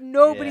 Dude,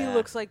 nobody Yeah.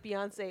 looks like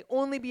Beyonce.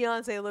 Only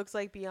Beyonce looks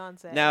like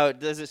Beyonce. Now,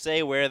 does it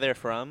say where they're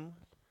from?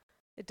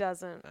 It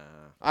doesn't.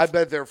 I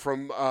bet they're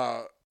from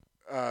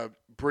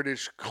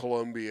British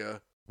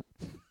Columbia.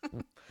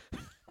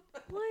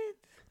 What?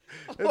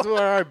 That's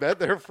where I bet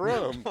they're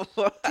from.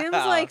 Tim's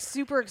like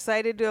super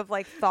excited to have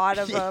like thought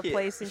of a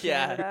place in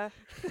Yeah.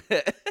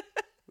 Canada.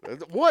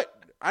 What?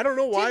 I don't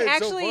know why Tim it's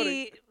actually so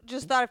funny.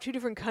 just thought of 2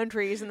 different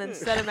countries and then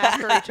set them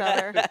after each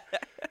other.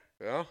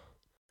 Yeah.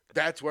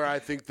 That's where I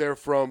think they're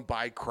from,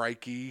 by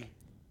crikey.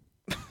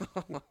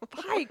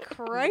 By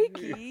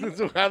crikey.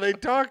 That's how they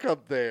talk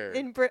up there.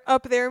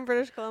 Up there in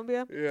British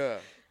Columbia. Yeah.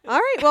 All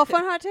right, well,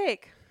 fun hot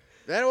take.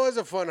 That was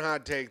a fun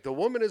hot take. The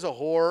woman is a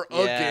whore Yeah.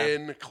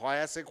 again.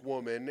 Classic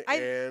woman. I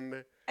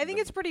think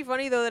it's pretty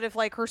funny though that if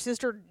like her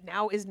sister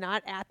now is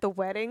not at the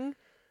wedding,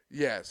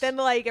 yes. then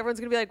like everyone's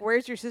gonna be like,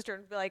 "Where's your sister?"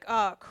 And be like,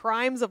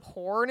 crimes of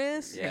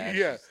whoreness." Yeah.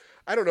 Yeah.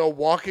 I don't know,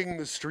 walking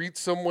the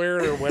streets somewhere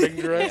in her wedding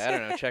dress. Yeah, I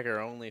don't know. Check her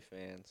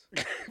OnlyFans.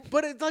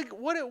 But it's like,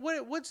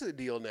 what's the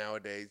deal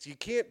nowadays? You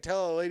can't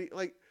tell a lady.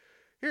 Like,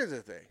 here's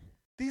the thing: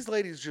 these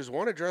ladies just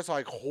want to dress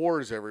like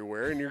whores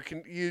everywhere, and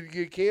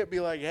you can't be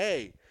like,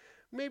 hey,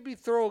 maybe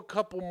throw a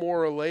couple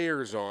more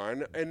layers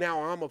on, and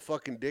now I'm a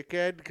fucking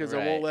dickhead because I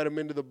won't Right. let them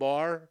into the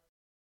bar.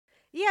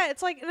 Yeah,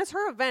 it's like, and it's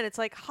her event. It's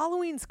like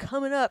Halloween's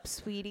coming up,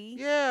 sweetie.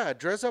 Yeah,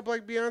 dress up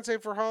like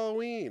Beyonce for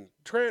Halloween.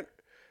 Trent,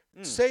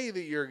 say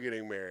that you're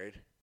getting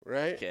married,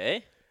 right?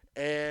 Okay.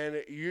 And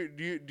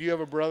do you have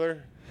a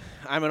brother?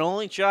 I'm an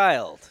only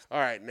child. All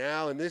right,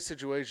 now in this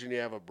situation, you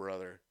have a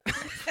brother.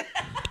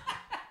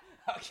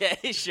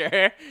 Okay,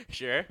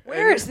 sure.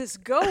 Where is this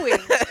going?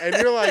 And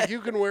you're like,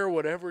 you can wear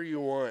whatever you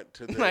want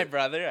to the My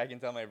brother, I can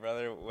tell my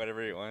brother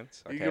whatever he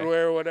wants. Okay. You can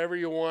wear whatever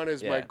you want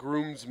as my Yeah.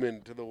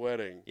 groomsman to the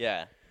wedding.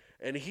 Yeah.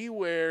 And he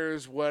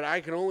wears what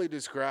I can only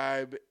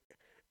describe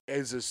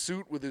as a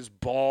suit with his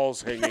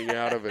balls hanging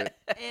out of it.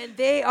 And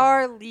they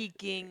are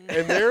leaking.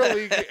 And they're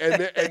leaking.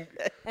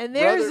 And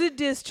there's brother- a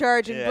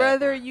discharge. And Yeah.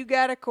 brother, you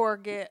got to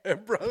cork it.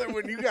 And brother,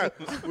 when you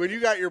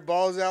got your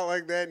balls out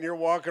like that and you're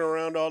walking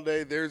around all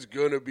day, there's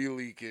gonna be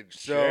leakage.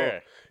 So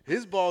Sure.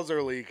 his balls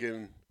are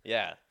leaking.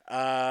 Yeah.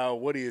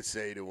 What do you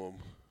say to him?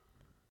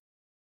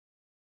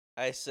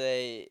 I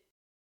say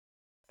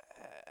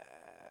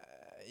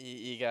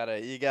you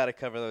gotta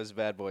cover those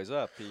bad boys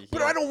up.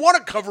 But I don't want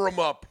to cover them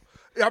up.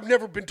 I've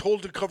never been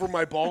told to cover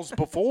my balls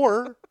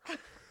before.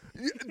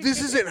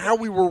 This isn't how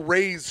we were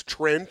raised,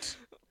 Trent.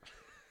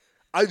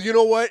 You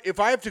know what?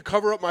 If I have to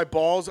cover up my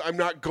balls, I'm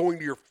not going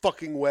to your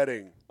fucking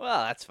wedding.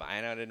 Well, that's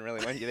fine. I didn't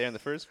really want you there in the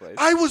first place.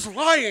 I was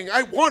lying.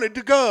 I wanted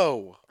to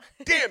go.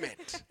 Damn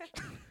it.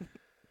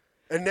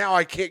 And now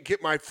I can't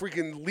get my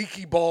freaking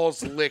leaky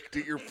balls licked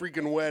at your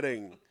freaking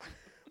wedding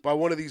by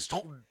one of these.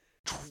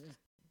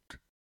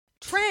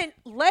 Trent,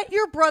 let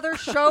your brother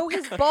show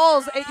his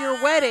balls at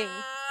your wedding.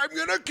 I'm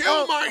gonna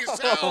kill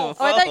myself. Oh,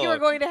 I thought you were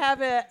going to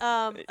have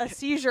a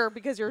seizure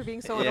because you were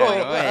being so Yeah,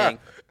 annoying. annoying.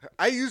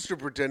 I used to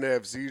pretend to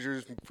have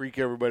seizures and freak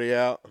everybody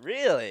out.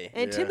 Really?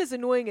 And Yeah. Tim is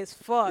annoying as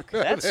fuck.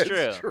 That's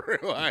true.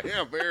 I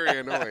am very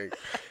annoying.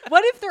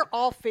 What if they're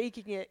all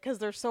faking it because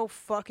they're so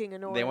fucking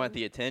annoying? They want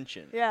the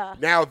attention. Yeah.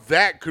 Now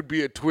that could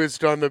be a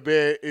twist on the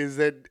bit, is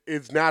that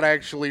it's not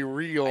actually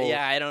real.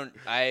 Yeah, I don't.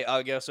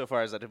 I'll go so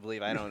far as to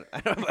believe I don't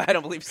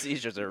believe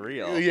seizures are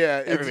real. Yeah,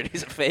 it's-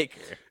 everybody's a faker.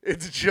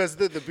 It's just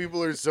that the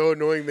people are so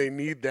annoying they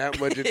need that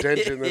much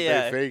attention that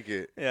Yeah. they fake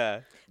it. Yeah.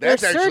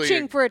 That's They're actually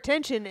searching for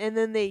attention and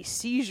then they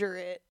seizure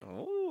it.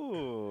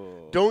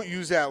 Ooh. Don't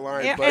use that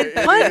line, Yeah, but and it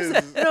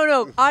puns. is.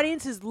 No.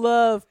 Audiences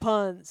love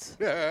puns.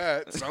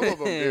 Some of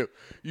them do.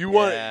 You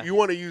Yeah.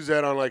 want to use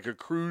that on like a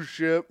cruise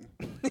ship?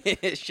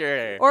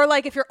 Sure. Or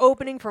like if you're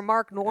opening for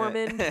Mark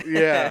Norman.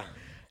 Yeah.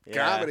 Yeah.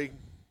 Comedy.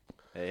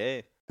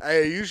 Hey.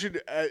 Hey, you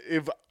should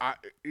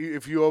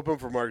if you open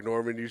for Mark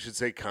Norman, you should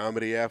say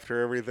comedy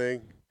after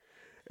everything,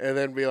 and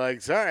then be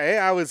like, "Sorry, hey,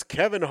 I was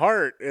Kevin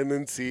Hart," and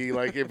then see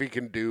like if he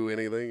can do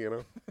anything, you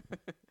know.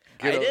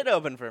 I did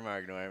open for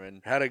Mark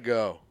Norman. How'd it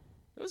go?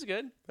 It was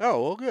good.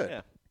 Oh, well, good.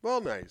 Yeah. Well,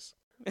 nice,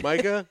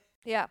 Micah.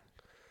 Yeah.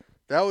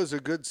 That was a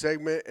good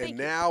segment, and Thank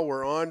you. now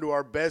we're on to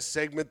our best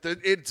segment.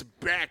 It's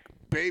back,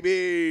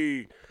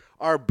 baby.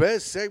 Our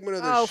best segment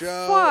of the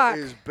show fuck.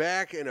 is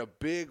back in a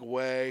big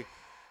way.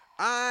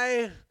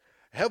 I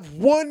have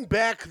won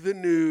back the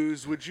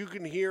news, which you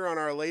can hear on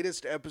our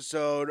latest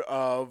episode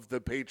of the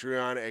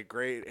Patreon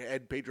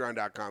at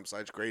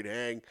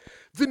patreon.com/greathang.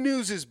 The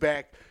news is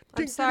back.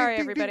 I'm sorry,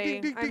 everybody.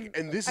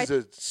 And this is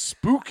a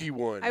spooky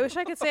one. I wish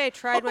I could say I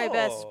tried my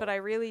best, Oh. but I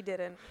really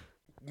didn't.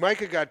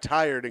 Micah got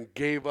tired and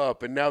gave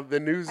up, and now the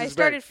news I is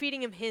started back.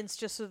 feeding him hints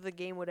just so the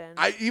game would end.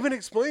 I even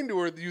explained to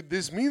her,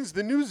 this means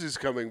the news is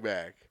coming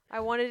back.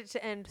 I wanted it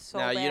to end so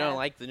now bad. you don't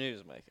like the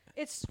news, Mike.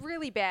 It's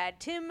really bad.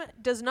 Tim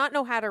does not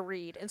know how to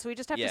read, and so we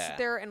just have to Yeah. sit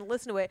there and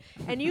listen to it.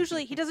 And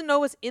usually he doesn't know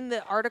what's in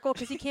the article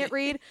because he can't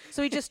read,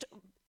 so he just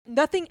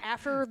nothing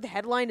after the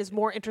headline is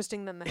more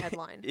interesting than the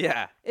headline.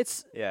 Yeah.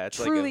 It's It's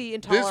truly like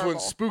intolerable. This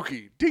one's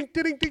spooky. Ding,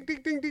 ding, ding, ding,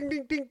 ding, ding, ding,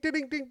 ding, ding,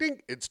 ding, ding,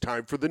 ding. It's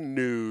time for the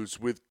news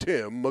with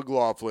Tim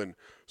McLaughlin.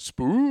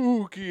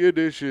 Spooky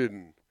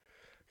edition.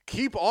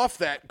 Keep off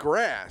that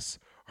grass.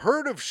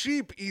 Herd of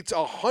sheep eats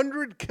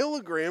 100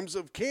 kilograms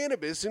of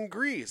cannabis in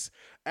Greece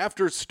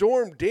after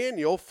Storm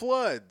Daniel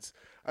floods.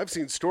 I've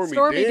seen Stormy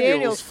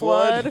Daniels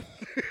flood.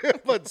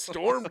 But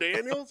Storm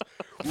Daniels?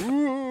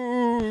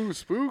 Ooh,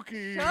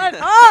 spooky. Shut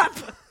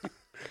up!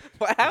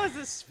 How is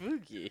this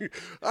spooky?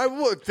 I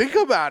would think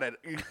about it.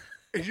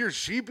 Your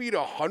sheep eat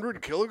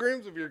 100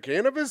 kilograms of your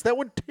cannabis? That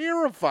would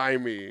terrify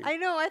me. I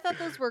know. I thought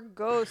those were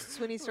ghosts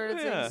when he started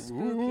Yeah. saying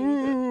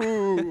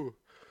spooky. Ooh.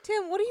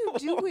 Tim, what are you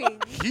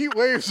doing? Heat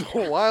waves,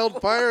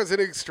 wildfires,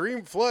 and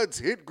extreme floods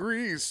hit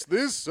Greece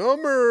this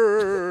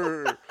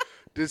summer,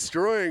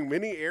 destroying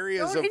many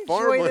areas Don't of enjoy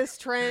farmland this,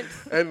 Trent.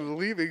 and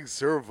leaving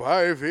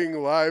surviving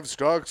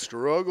livestock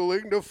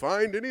struggling to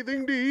find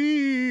anything to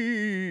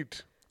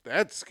eat.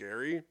 That's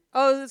scary.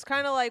 Oh, it's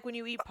kind of like when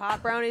you eat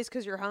pop brownies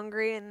because you're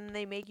hungry, and then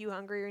they make you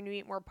hungrier and you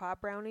eat more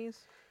pop brownies.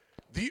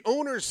 The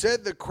owner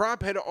said the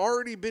crop had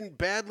already been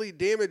badly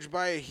damaged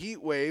by a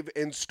heat wave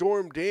and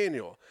Storm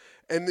Daniel,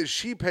 and the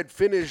sheep had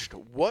finished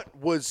what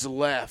was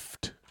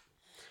left.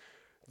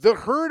 The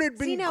herd had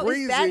been See, now,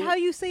 grazing. is that how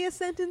you say a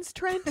sentence,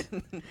 Trent?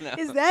 No.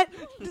 Does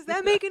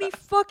that make any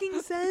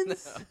fucking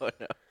sense? No.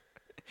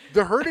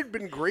 The herd had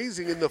been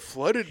grazing in the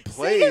flooded Say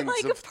plains it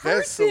like of a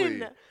person.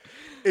 Thessaly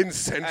in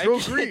central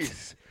can't.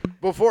 Greece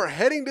before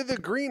heading to the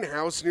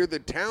greenhouse near the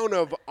town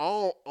of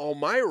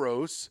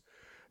Almyros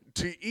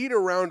to eat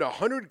around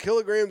 100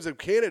 kilograms of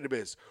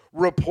cannabis,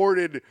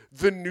 reported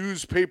the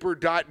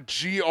newspaper.gr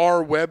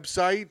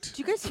website.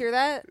 Do you guys hear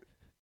that?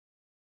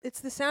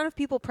 It's the sound of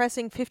people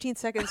pressing 15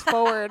 seconds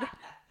forward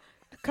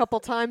a couple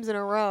times in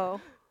a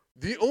row.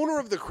 The owner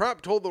of the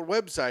crop told the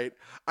website,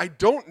 "I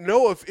don't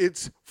know if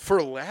it's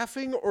for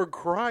laughing or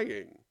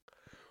crying.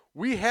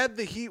 We had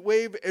the heat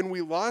wave and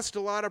we lost a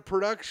lot of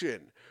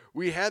production.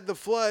 We had the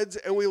floods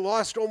and we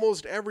lost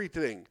almost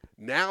everything.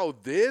 Now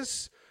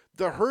this?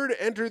 The herd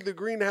entered the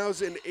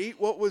greenhouse and ate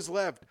what was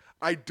left.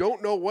 I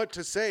don't know what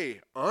to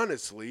say,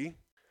 honestly."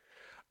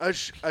 A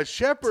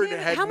shepherd Tim,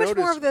 had how much noticed.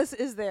 more of this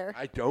is there?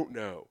 I don't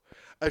know.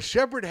 A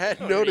shepherd had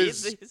Don't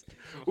noticed. read these.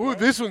 Ooh,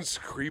 this one's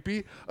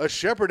creepy. A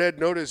shepherd had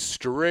noticed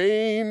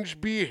strange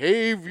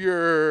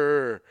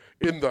behavior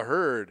in the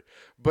herd,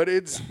 but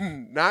it's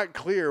not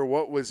clear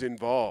what was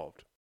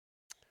involved.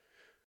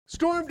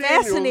 Storm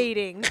Daniels.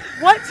 Fascinating.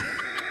 What?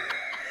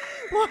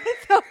 What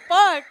the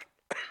fuck?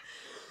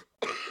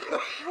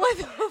 What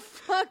the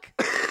fuck?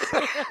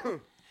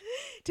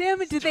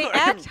 Damn it, did they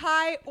act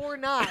high or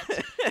not?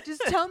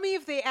 Just tell me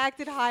if they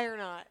acted high or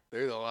not.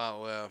 There's a lot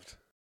left.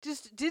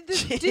 Just did the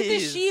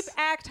Jeez. sheep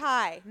act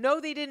high?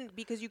 No, they didn't,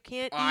 because you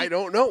can't eat. I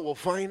don't know. We'll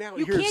find out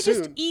You here can't soon.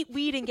 just eat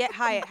weed and get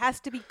high. It has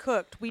to be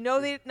cooked. We know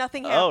that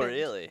nothing Oh, happened.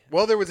 really?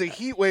 Well, there was a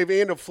heat wave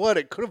and a flood.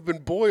 It could have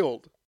been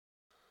boiled.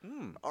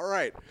 Hmm. All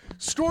right.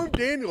 Storm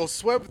Daniel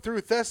swept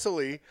through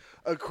Thessaly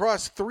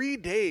across 3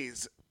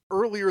 days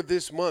earlier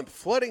this month,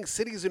 flooding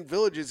cities and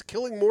villages,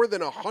 killing more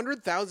than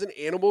 100,000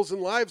 animals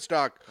and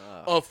livestock,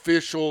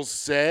 officials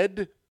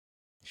said.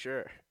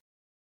 Sure.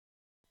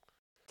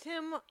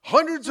 Tim,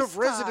 Hundreds just of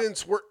stop.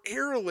 residents were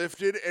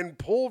airlifted and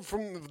pulled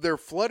from their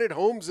flooded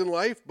homes and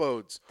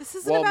lifeboats, This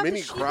isn't while about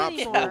many the sheep crops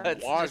anymore. were It's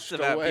just washed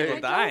about away.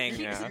 people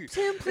dying now.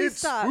 Tim, please It's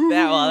stop. spooky.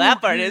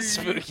 That part is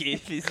spooky.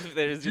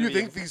 There's Do you gonna be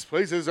think these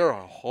places are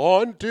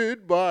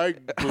haunted by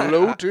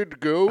bloated hundreds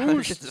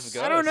ghosts?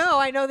 of I don't ghosts? know.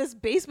 I know this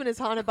basement is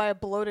haunted by a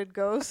bloated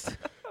ghost.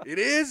 It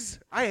is?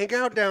 I hang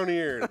out down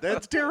here.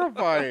 That's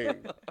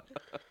terrifying.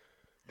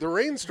 The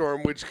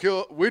rainstorm, which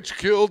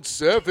killed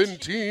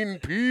 17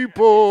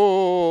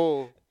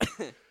 people,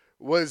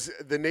 was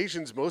the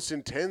nation's most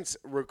intense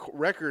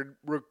record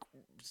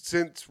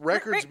since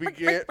records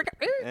began.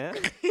 Yeah.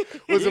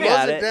 Was the You most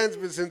got it.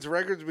 intense since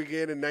records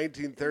began in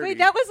 1930. Wait,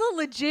 that was a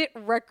legit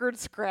record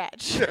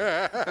scratch.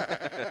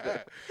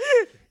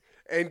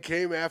 And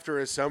came after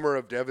a summer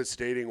of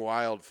devastating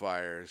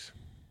wildfires.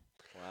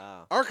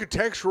 Wow.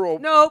 Architectural.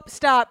 Nope,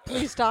 stop.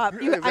 Please stop.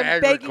 It's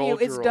I'm begging you,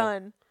 it's agricultural.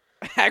 done.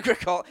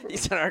 He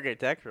said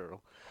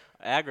architectural.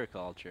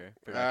 Agriculture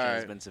production has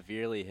Alright. been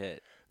severely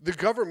hit. The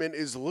government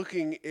is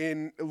looking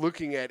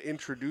at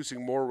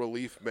introducing more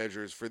relief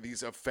measures for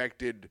these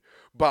affected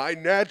by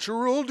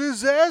natural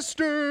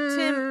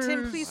disasters.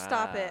 Tim, please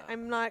stop it. Wow.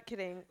 I'm not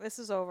kidding. This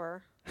is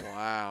over.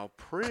 Wow,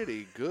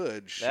 pretty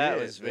good shit. That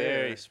was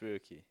very there.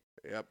 spooky.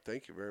 Yep,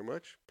 thank you very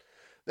much.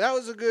 That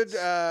was a good.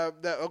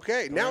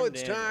 Okay, now Storm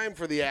it's Daniel. time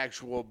for the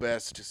actual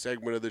best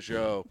segment of the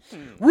show.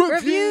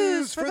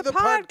 Reviews for the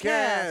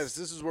podcast.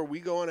 This is where we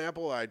go on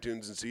Apple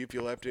iTunes and see if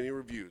you left any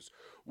reviews.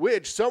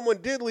 Which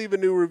someone did leave a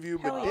new review,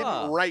 but Hell didn't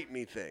yeah. write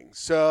anything.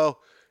 So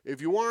if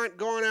you want,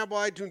 go on Apple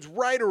iTunes,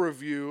 write a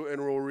review,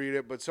 and we'll read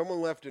it. But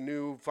someone left a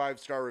new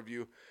 5-star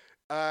review.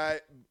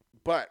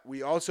 But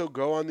we also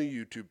go on the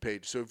YouTube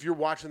page. So if you're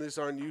watching this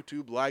on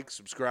YouTube, like,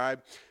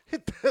 subscribe,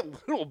 hit that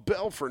little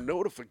bell for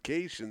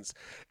notifications,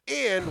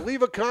 and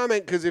leave a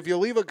comment, because if you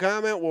leave a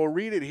comment, we'll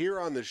read it here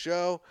on the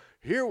show.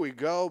 Here we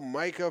go.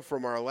 Micah,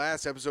 from our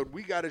last episode,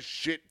 we got a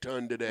shit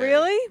ton today.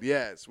 Really?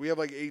 Yes. We have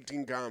like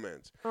 18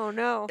 comments. Oh,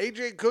 no.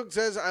 AJ Cook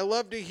says, I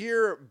love to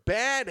hear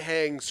bad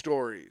hang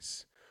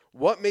stories.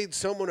 What made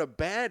someone a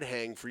bad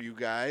hang for you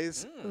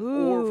guys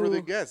or for the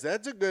Ooh. guests?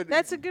 That's a good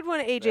one,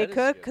 That AJ is Cook,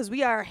 good. because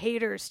we are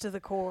haters to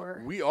the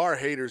core. We are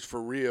haters for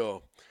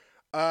real.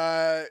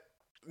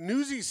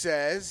 Newsy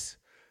says,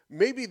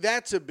 maybe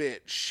that's a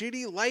bit.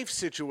 Shitty life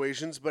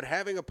situations, but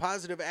having a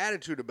positive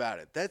attitude about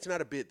it. That's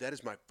not a bit. That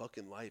is my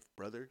fucking life,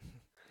 brother.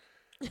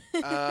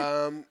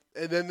 And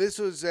then this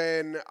was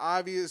an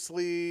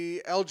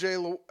obviously,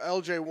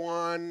 LJ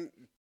Juan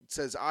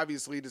says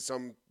obviously to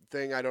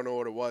something. I don't know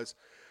what it was.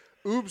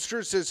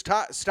 Oobster says,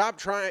 stop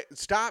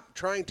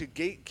trying to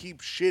gatekeep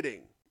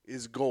shitting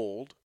is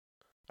gold.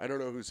 I don't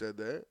know who said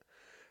that.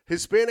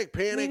 Hispanic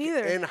Panic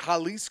neither. and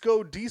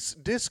Jalisco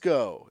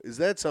Disco. Is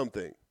that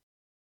something?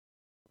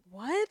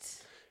 What?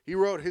 He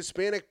wrote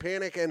Hispanic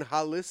Panic and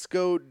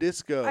Jalisco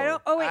Disco. I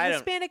don't. Oh wait, I don't-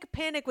 Hispanic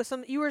Panic was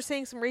some. You were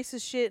saying some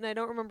racist shit, and I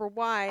don't remember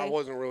why. I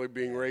wasn't really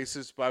being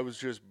racist, but I was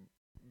just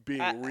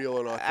being real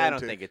and authentic. I don't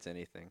think it's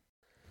anything.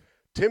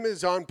 Tim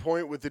is on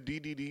point with the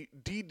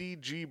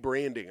DDG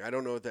branding. I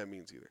don't know what that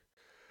means either.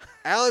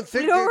 Alan We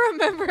Thick. don't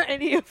remember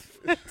any of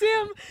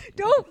Tim.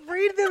 Don't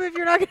read them if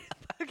you're not gonna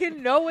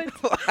fucking know what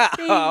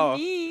Wow.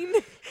 they mean.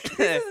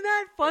 This is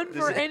not fun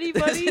for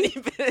anybody.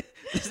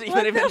 Does What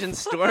anybody the mention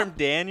Storm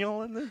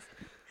Daniel in this?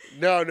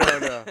 No.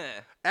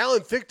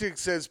 Alan Thick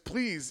says,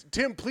 please,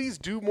 Tim, please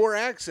do more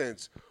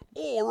accents.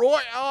 All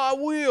right, I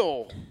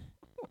will.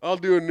 I'll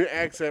do an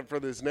accent for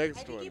this I next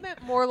think one. he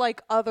meant more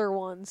like other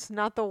ones,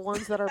 not the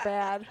ones that are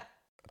bad.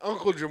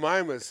 Uncle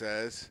Jemima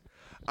says,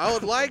 I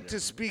would like to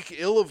speak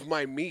ill of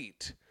my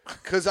meat,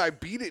 because I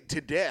beat it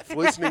to death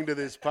listening to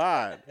this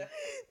pod.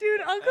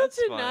 Dude, Uncle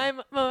That's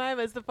fine.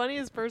 Jemima is the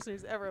funniest person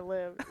who's ever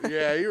lived.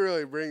 Yeah, he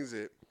really brings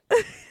it.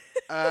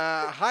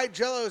 Hi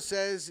Jello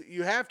says,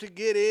 you have to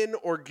get in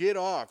or get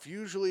off.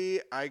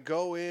 Usually I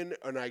go in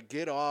and I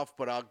get off,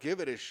 but I'll give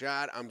it a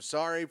shot. I'm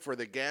sorry for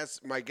the gas.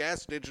 My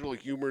gas digital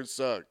humor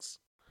sucks.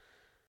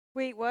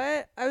 Wait,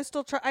 what? I was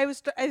still trying.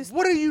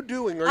 What are you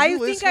doing? Are I you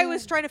think listening? I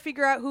was trying to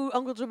figure out who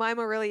Uncle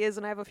Jemima really is,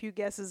 and I have a few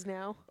guesses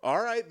now.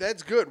 All right,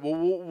 that's good.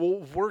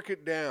 We'll work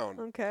it down.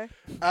 Okay.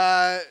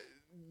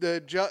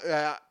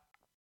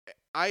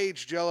 IH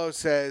Jello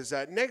says,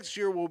 next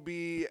year will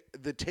be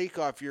the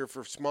takeoff year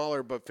for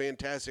smaller but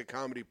fantastic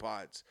comedy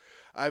pods.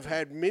 I've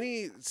had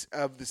many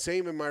of the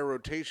same in my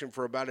rotation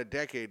for about a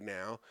decade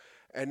now,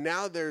 and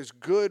now there's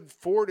good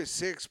 4 to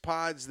 6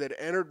 pods that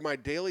entered my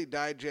daily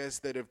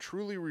digest that have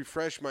truly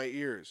refreshed my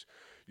ears.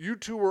 You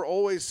two were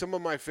always some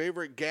of my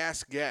favorite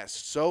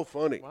guests. So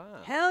funny.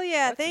 Wow. Hell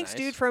yeah. That's Thanks, nice.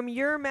 dude. From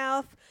your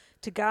mouth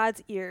to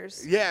God's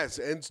ears. Yes,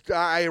 and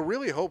I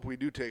really hope we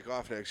do take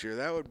off next year.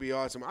 That would be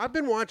awesome. I've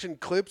been watching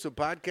clips of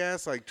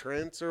podcasts like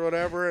Trent's or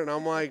whatever, and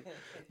I'm like,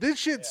 this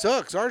shit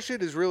sucks. Our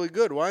shit is really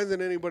good. Why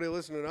isn't anybody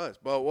listening to us?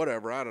 But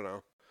whatever, I don't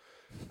know.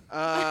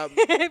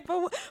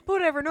 but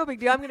whatever, no big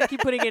deal. I'm going to keep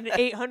putting in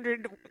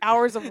 800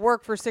 hours of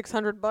work for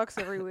 $600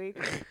 every week.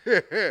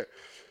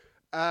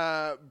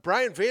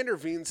 Brian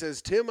Vanderveen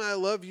says, Tim, I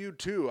love you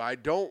too. I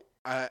don't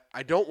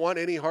want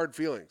any hard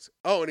feelings.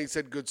 Oh, and he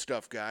said, good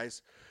stuff,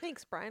 guys.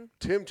 Thanks, Brian.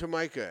 Tim to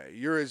Micah,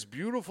 you're as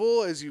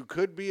beautiful as you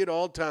could be at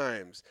all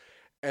times.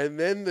 And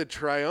then the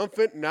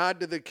triumphant nod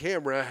to the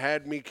camera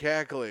had me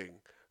cackling.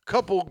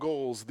 Couple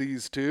goals,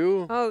 these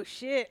two. Oh,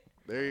 shit.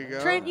 There you go.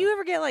 Trent, you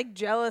ever get like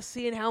jealous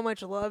seeing how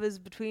much love is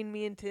between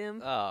me and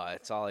Tim? Oh,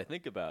 that's all I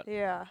think about.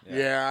 Yeah.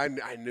 Yeah,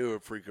 I knew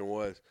it freaking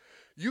was.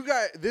 You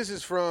guys, this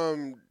is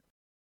from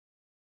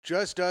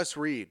Just Us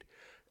Read.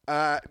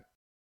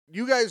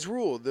 You guys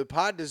rule. The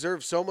pod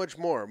deserves so much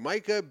more.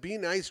 Micah, be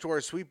nice to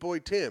our sweet boy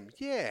Tim.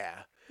 Yeah.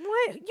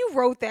 What? You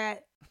wrote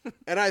that.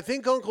 And I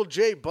think Uncle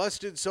Jay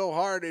busted so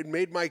hard it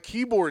made my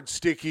keyboard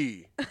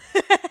sticky.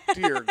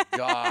 Dear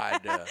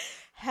God.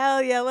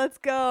 Hell yeah, let's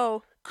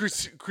go.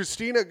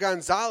 Christina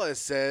Gonzalez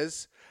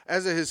says,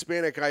 as a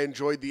Hispanic, I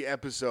enjoyed the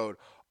episode.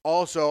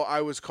 Also,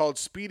 I was called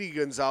Speedy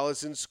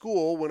Gonzalez in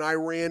school when I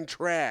ran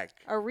track.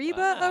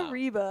 Arriba, Wow.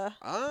 Arriba.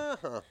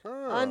 Uh-huh.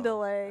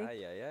 Underlay.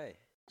 Ay, ay, ay.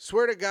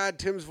 Swear to God,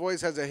 Tim's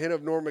voice has a hint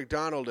of Norm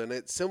Macdonald in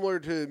it, similar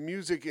to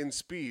music in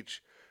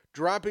speech.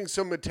 Dropping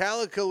some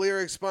Metallica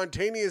lyrics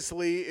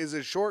spontaneously is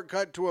a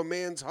shortcut to a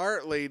man's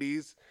heart,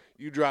 ladies.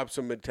 You dropped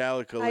some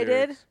Metallica lyrics. I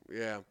did?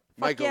 Yeah.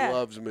 Michael yeah.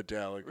 loves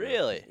Metallica.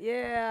 Really?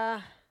 Yeah.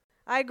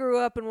 I grew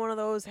up in one of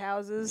those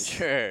houses.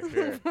 Sure.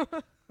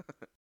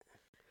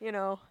 You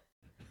know,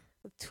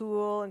 with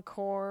Tool and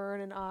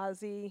Korn and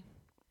Ozzy.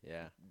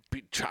 Yeah.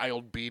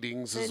 Child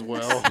beatings as And-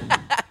 well.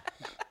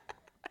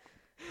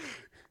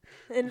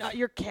 And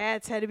your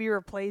cats had to be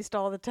replaced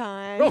all the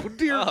time. Oh,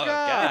 dear Oh,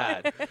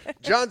 God. God.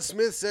 John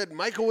Smith said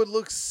Michael would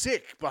look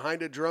sick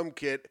behind a drum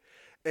kit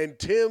And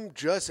Tim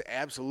just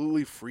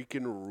absolutely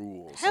freaking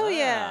rules. Hell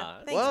yeah. Ah,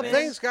 Thanks, Well, man.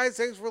 thanks, guys.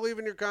 Thanks for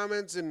leaving your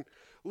comments. And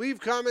leave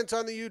comments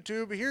on the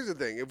YouTube. Here's the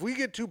thing. If we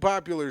get too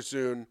popular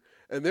soon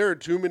and there are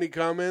too many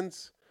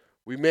comments,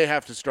 we may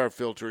have to start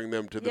filtering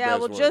them to the Yeah, best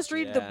we'll ones. just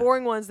read the Yeah.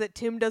 boring ones that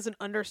Tim doesn't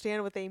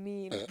understand what they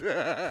mean.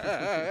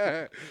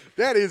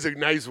 That is a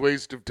nice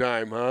waste of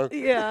time, huh?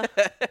 Yeah.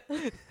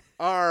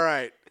 All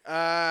right.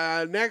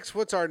 Next,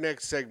 what's our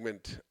next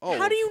segment? Oh,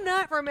 How do you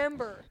not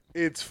remember?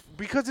 It's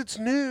because it's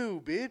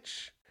new,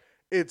 bitch.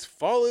 It's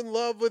Fall in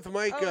Love with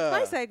Micah. Oh, it's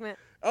my segment.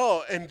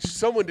 Oh, and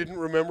someone didn't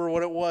remember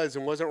what it was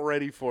and wasn't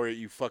ready for it,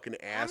 you fucking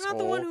I'm asshole. not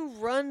the one who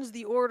runs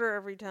the order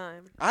every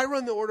time. I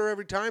run the order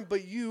every time,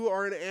 but you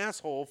are an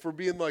asshole for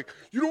being like,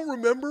 you don't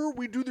remember?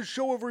 We do the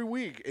show every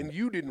week, and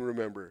you didn't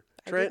remember.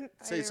 Trent,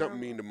 I say didn't something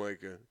remember. mean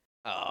to Micah.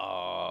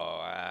 Oh,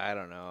 I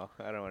don't know.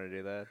 I don't want to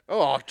do that.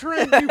 Oh,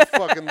 Trent, you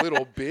fucking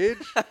little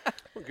bitch.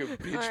 Fucking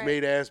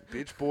bitch-made ass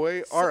bitch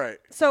boy. All right.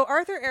 So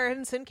Arthur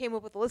Aronson came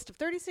up with a list of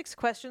 36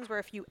 questions where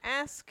if you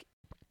ask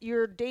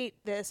your date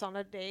this on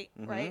a date,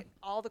 right,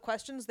 all the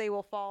questions, they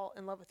will fall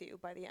in love with you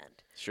by the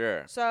end.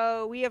 Sure.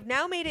 So we have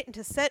now made it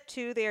into set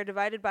 2. They are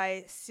divided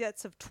by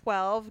sets of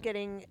 12,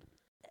 getting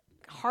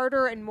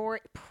harder and more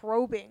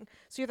probing.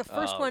 So you're the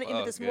first one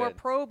into this more good.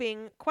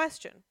 probing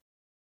question.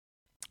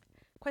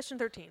 Question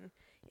 13.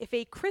 If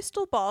a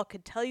crystal ball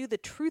could tell you the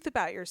truth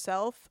about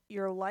yourself,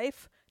 your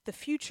life, the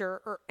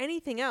future, or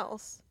anything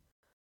else,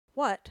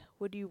 what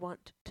would you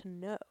want to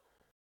know?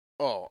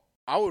 Oh,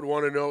 I would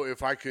want to know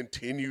if I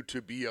continue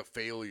to be a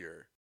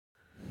failure.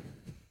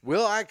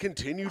 Will I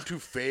continue to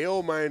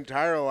fail my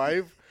entire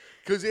life?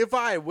 Because if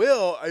I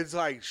will, it's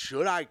like,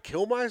 should I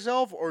kill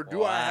myself, or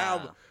do I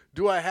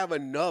have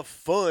enough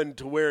fun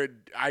to where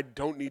I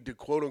don't need to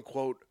quote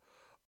unquote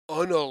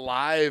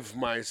unalive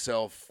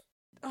myself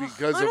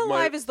because of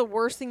my. Unalive is the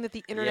worst thing that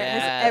the internet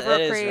Yeah, has ever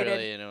that is created.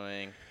 really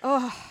annoying.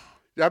 Oh.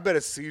 I bet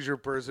a seizure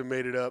person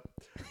made it up.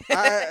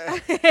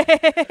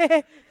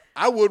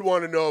 I would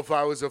want to know if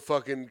I was a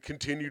fucking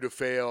continue to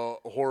fail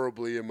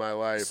horribly in my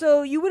life.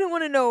 So you wouldn't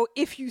want to know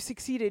if you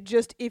succeeded,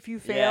 just if you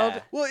failed.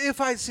 Yeah. Well,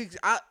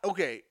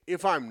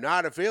 if I'm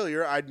not a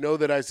failure, I'd know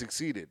that I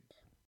succeeded.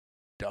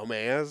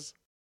 Dumbass.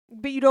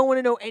 But you don't want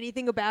to know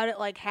anything about it,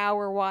 like how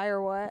or why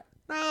or what.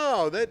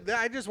 No, that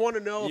I just want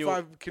to know if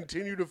I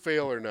continue to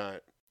fail or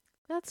not.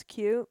 That's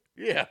cute.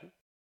 Yeah.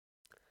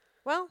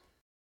 Well,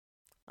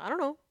 I don't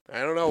know.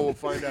 I don't know. We'll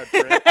find out,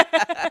 Trent.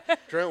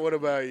 Trent, what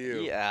about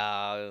you?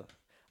 Yeah.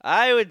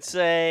 I would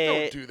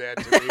say. Don't do that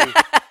to me.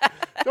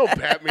 Don't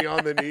pat me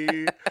on the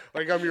knee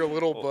like I'm your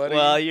little buddy.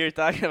 Well, you're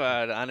talking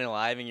about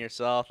unaliving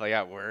yourself. I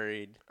got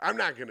worried. I'm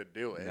not going to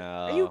do it. No.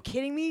 Are you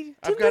kidding me?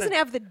 I've Tim gotta- doesn't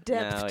have the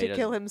depth No, to he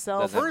kill doesn't.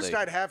 himself. Doesn't. First,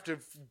 Like- I'd have to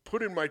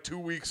put in my 2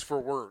 weeks for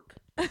work.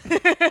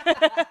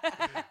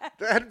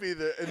 That'd be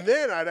and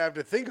then I'd have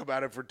to think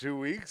about it for 2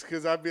 weeks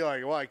because I'd be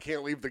like, well, I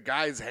can't leave the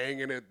guys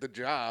hanging at the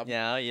job.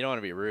 Yeah, you don't want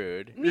to be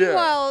rude.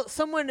 Meanwhile,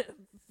 someone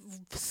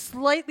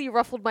slightly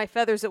ruffled my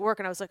feathers at work,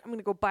 and I was like, I'm going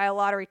to go buy a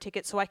lottery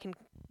ticket so I can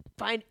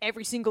find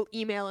every single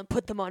email and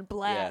put them on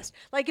blast.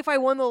 Like, if I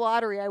won the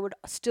lottery, I would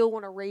still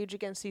want to rage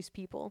against these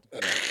people.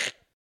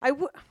 I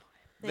would.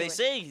 They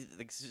say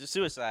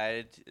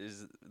suicide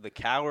is the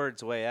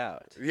coward's way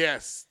out.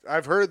 Yes,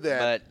 I've heard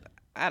that. But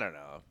I don't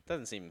know.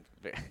 Doesn't seem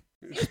very.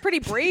 It's pretty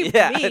brave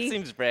Yeah, to me. it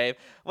seems brave.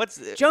 What's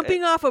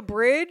Jumping off a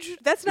bridge?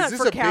 That's not Is this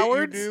for a bit you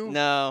cowards. do?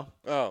 No,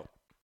 Oh.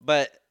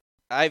 but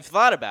I've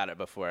thought about it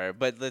before.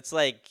 But it's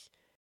like,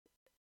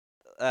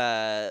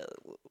 I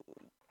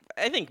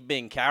think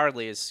being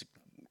cowardly is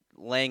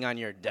laying on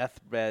your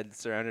deathbed,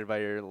 surrounded by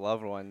your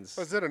loved ones,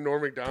 Was that a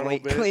Norm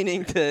Macdonald bit?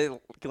 clinging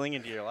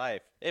to your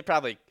life. It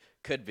probably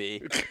could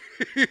be.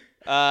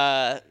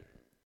 I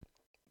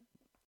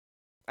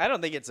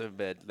don't think it's a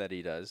bit that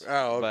he does.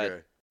 Oh,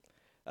 okay.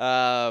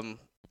 But,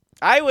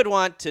 I would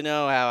want to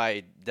know how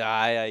I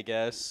die, I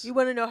guess. You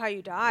want to know how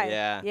you die?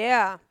 Yeah.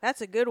 Yeah,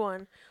 that's a good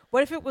one.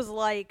 What if it was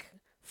like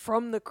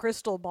from the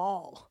crystal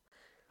ball?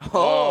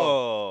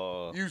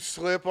 Oh. You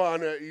slip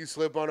on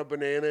a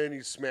banana and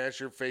you smash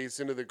your face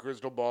into the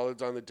crystal ball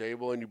that's on the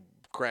table and you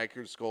crack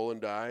your skull and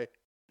die.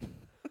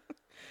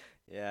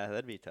 Yeah,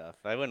 that'd be tough.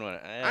 I wouldn't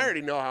want to. I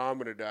already know how I'm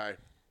gonna die.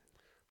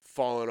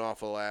 Falling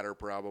off a ladder,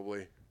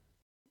 probably.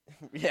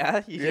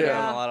 Yeah, you get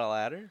Yeah. on a lot of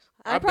ladders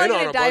I'm I've probably been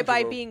on going a to die bunch of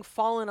by them. being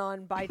fallen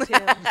on by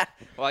Tim.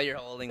 while you're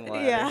holding the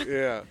ladder.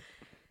 Yeah.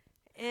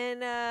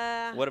 Yeah.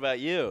 And, What about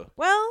you?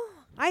 well,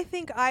 I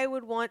think I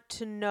would want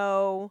to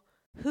know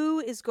who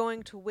is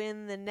going to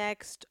win the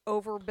next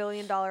over $1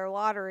 billion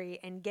lottery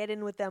and get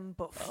in with them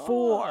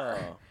before.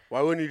 Oh.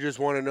 Why wouldn't you just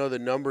want to know the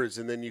numbers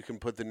and then you can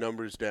put the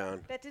numbers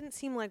down? That didn't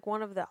seem like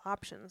one of the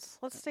options.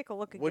 Let's take a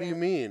look again. What do you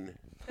mean?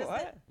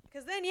 What?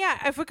 Because then,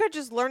 yeah, if we could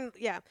just learn,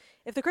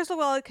 if the crystal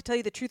ball could tell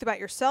you the truth about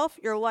yourself,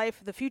 your life,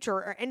 the future,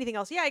 or anything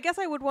else, I guess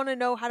I would want to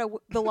know how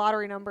to the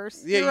lottery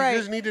numbers. Yeah, You're you right.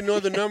 just need to know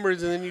the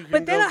numbers and then you can.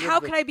 But then, go get how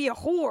the- can I be a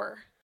whore?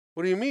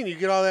 What do you mean? You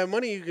get all that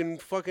money, you can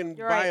fucking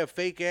You're buy right. a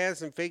fake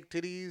ass and fake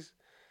titties.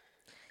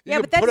 Yeah,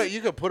 You but could that's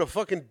you could put a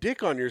fucking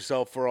dick on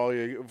yourself for all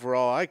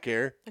I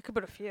care. I could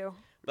put a few.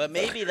 But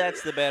maybe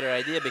that's the better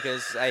idea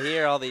because I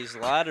hear all these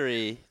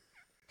lottery.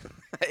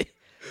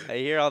 I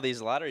hear all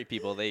these lottery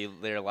people.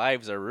 Their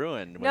lives are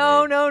ruined. When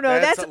No.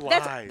 That's a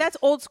lie. That's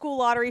old school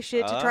lottery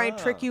shit to try and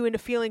trick Oh. you into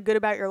feeling good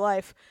about your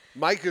life.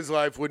 Micah's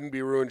life wouldn't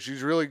be ruined.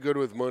 She's really good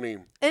with money.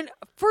 And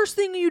first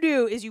thing you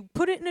do is you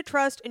put it in a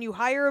trust, and you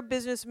hire a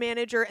business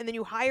manager, and then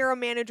you hire a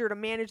manager to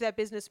manage that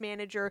business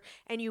manager,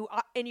 and you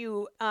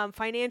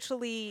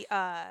financially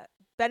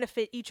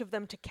benefit each of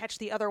them to catch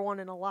the other one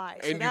in a lie.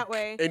 So that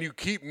way, And you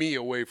keep me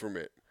away from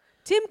it.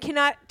 Tim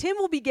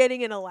will be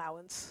getting an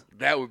allowance.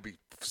 That would be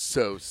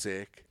so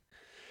sick.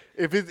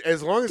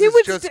 As long as Tim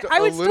it's just I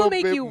a would little still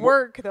make bit you mo-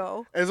 work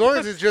though, As long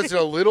as it's just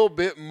a little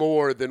bit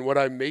more than what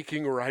I'm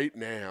making right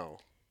now.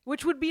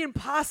 which would be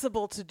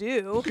impossible to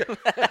do.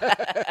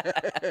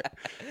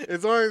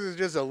 As long as it's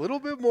just a little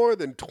bit more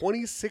than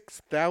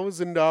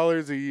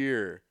 $26,000 a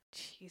year.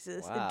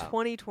 Jesus, Wow. in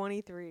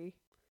 2023.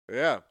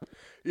 Yeah.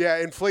 Yeah,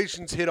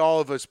 inflation's hit all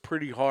of us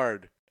pretty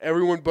hard.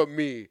 Everyone but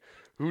me,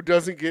 who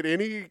doesn't get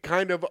any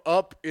kind of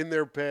up in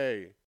their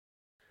pay.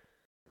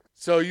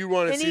 So you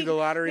want to see the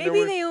lottery Maybe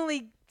numbers? they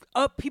only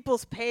up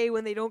people's pay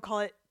when they don't call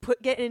it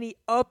get any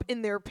up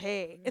in their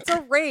pay. It's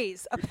a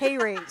raise, a pay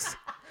raise.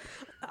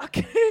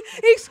 Okay.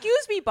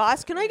 Excuse me,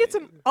 boss. Can I get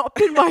some up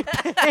in my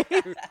pay?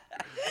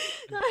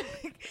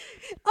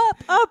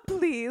 up,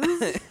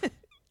 please.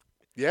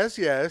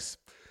 Yes.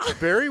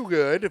 Very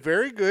good,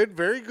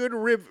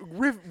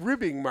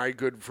 ribbing, my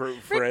good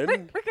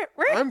friend.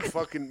 I'm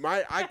fucking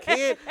I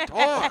can't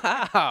talk.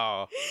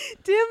 Wow.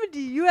 Tim,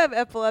 do you have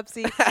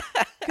epilepsy?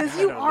 Because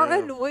you don't are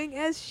know. annoying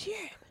as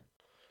shit.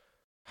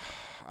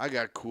 I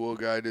got cool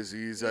guy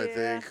disease, I Yeah.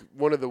 think.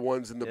 One of the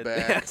ones in the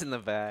back. That's in the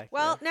back.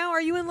 Well, now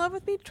are you in love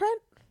with me,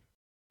 Trent?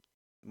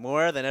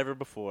 More than ever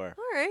before.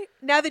 All right.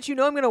 Now that you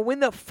know I'm going to win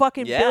the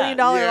fucking Yeah. $1 billion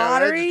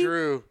lottery. That's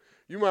true.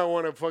 You might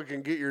want to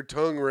fucking get your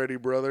tongue ready,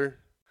 brother.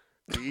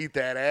 To eat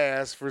that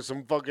ass for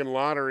some fucking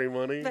lottery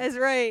money. That's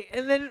right.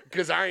 And then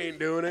Because I ain't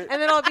doing it.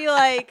 I'll be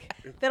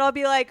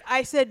like,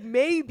 I said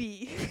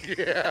maybe.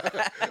 Yeah.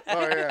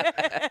 Oh, yeah.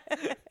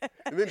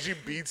 And then she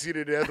beats you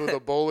to death with a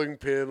bowling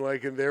pin,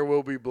 like in There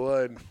Will Be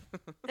Blood.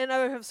 And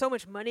I would have so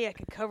much money I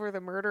could cover the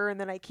murder, and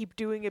then I keep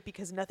doing it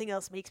because nothing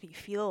else makes me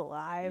feel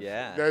alive.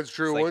 Yeah. That's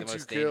true. It's like Once the you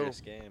most kill.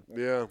 dangerous game.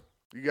 Yeah.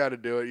 You got to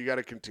do it. You got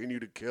to continue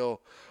to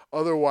kill.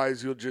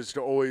 Otherwise, you'll just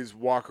always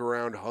walk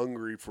around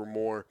hungry for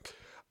more.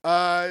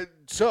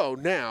 So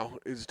now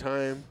is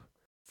time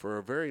for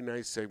a very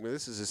nice segment.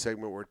 This is a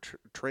segment where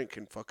Trent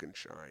can fucking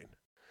shine.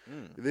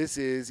 This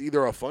is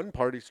either a fun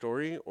party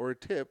story or a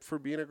tip for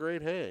being a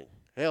great hang.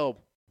 Hell,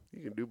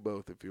 you can do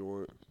both if you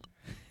want.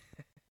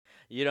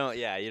 You don't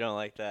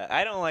like that.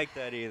 I don't like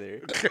that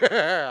either.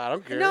 I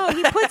don't care. No,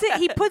 he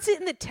puts it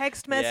in the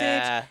text message,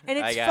 Yeah, and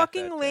I it's got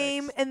fucking that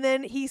lame. text. And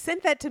then he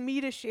sent that to me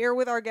to share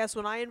with our guests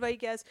when I invite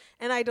guests,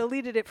 and I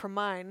deleted it from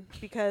mine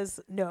because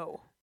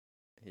no.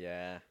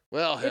 Yeah.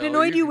 Well, hell, It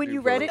annoyed you can when do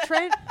you read both. it,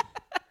 Trent?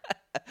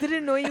 Did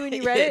it annoy you when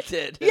you read It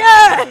it? did.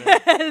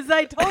 Yes!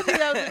 I told you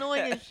that was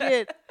annoying as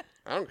shit.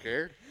 I don't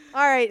care.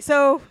 All right,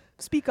 so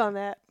speak on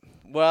that.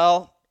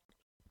 Well,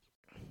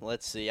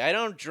 let's see. I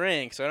don't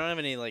drink, so I don't have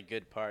any like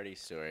good party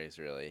stories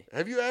really.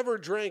 Have you ever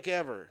drank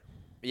ever?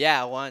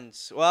 Yeah,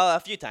 once. Well, a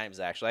few times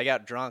actually. I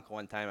got drunk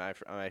one time at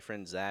my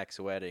friend Zach's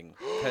wedding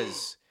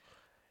because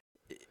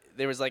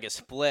there was like a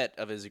split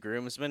of his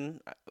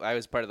groomsmen. I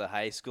was part of the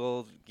high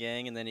school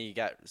gang, and then he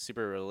got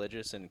super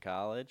religious in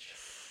college,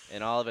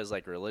 and all of his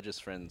like religious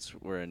friends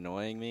were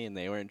annoying me, and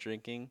they weren't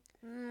drinking.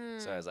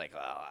 So I was like,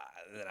 oh,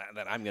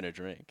 then I'm gonna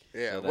drink.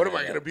 Yeah. So then What am I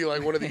I going to got- be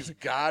like, one of these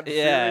God-fearing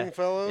Yeah,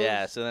 fellows?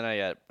 yeah. So then I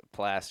got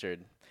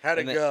plastered. How'd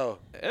it And then- go?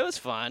 It was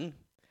fun,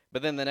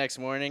 but then the next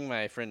morning,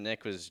 my friend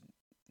Nick was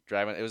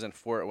driving. It was in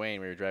Fort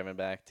Wayne. We were driving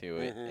back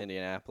to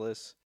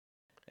Indianapolis,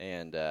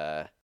 and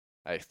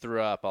I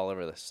threw up all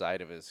over the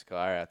side of his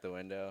car out the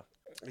window.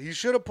 He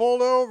should have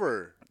pulled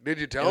over. Did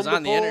you tell It was him to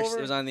on the pull interstate. over?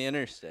 It was on the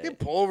interstate. You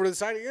pull over to the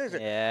side of the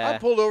interstate. Yeah. I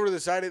pulled over to the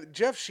side of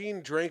Jeff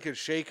Sheen drank a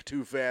shake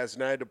too fast,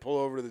 and I had to pull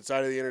over to the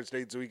side of the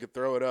interstate so he could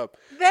throw it up.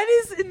 That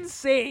is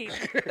insane.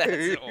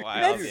 That's wild.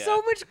 That's yeah. so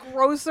much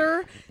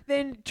grosser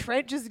than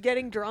Trent just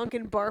getting drunk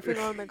and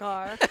barfing on the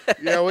car.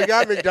 Yeah, we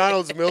got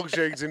McDonald's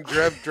milkshakes, and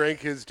Trev drank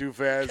his too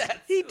fast.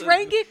 He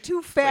drank it too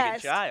like a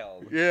fast.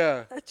 child.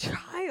 Yeah. A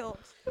child.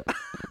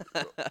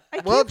 I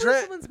can't Well, believe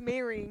Trent- someone's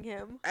marrying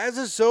him. As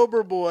a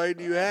sober boy,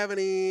 do you have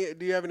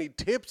any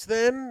tips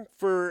then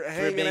for For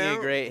hanging being out?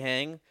 a great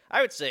hang,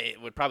 I would say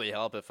it would probably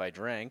help if I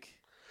drank.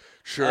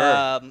 Sure.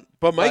 But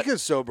but Mike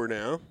is sober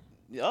now.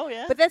 Oh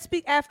yeah. But that's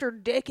after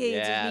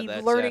decades Yeah, of me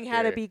that's learning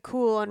how to after- be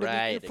cool under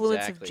Right, the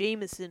influence exactly. of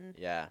Jameson.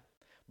 Yeah.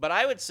 But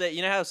I would say,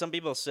 you know how some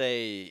people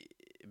say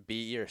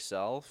be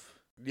yourself?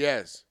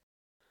 Yes.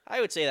 I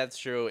would say that's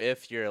true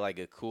if you're like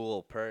a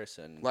cool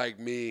person. Like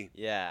me.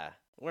 Yeah,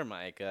 we're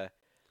Micah.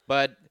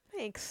 But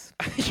Thanks.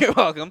 you're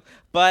welcome.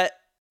 But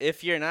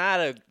if you're not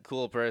a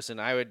cool person,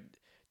 I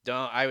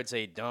would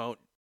say don't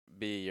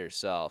be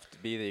yourself.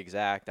 Be the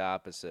exact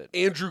opposite.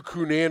 Andrew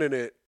Cunanan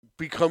it.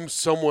 become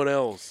someone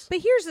else. But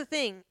here's the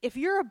thing. If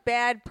you're a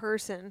bad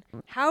person,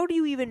 how do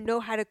you even know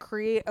how to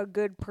create a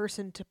good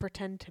person to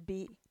pretend to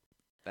be?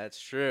 That's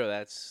true.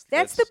 That's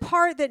the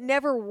part that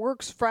never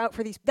works for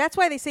these. That's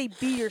why they say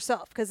be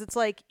yourself, because it's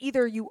like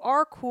either you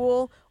are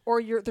cool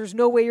or there's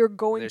no way you're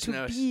going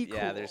to be cool.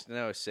 Yeah, there's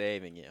no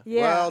saving you.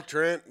 Yeah. Well,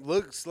 Trent,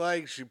 looks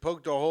like she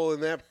poked a hole in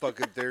that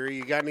fucking theory.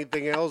 You got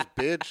anything else,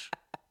 bitch?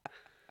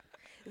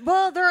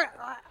 Well,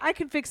 I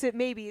can fix it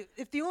maybe.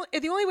 If the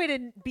only way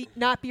to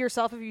not be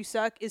yourself if you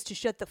suck is to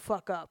shut the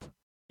fuck up.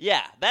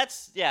 Yeah,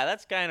 that's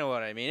kind of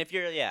what I mean. If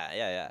you're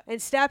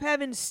And stop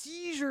having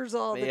seizures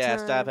all the time. Yeah,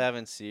 stop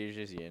having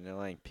seizures, you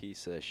annoying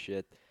piece of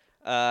shit.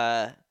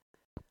 But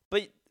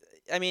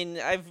I mean,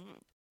 I've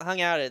hung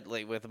out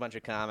with a bunch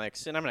of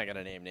comics, and I'm not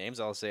gonna name names.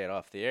 I'll say it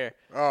off the air.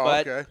 Oh,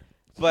 okay.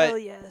 But Hell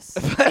yes.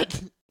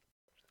 But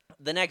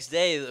the next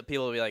day, the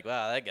people will be like,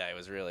 "Wow, that guy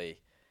was really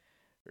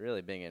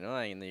being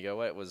annoying." And you go,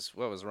 "What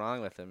was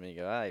wrong with him?" And you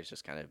go, "He's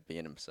just kind of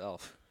being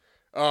himself."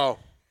 Oh,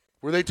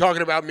 were they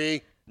talking about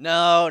me?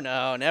 No,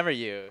 never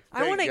you.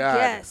 I want to God.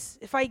 guess.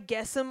 If I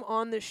guess him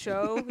on the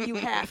show, you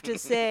have to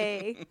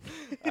say.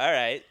 All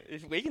right,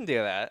 we can do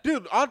that.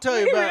 Dude, I'll tell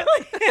you about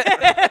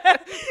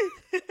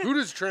who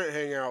does Trent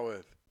hang out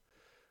with?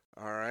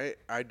 All right,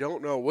 I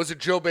don't know. Was it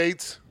Joe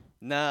Bates?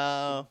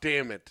 No.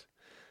 Damn it.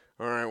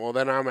 All right, well,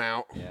 then I'm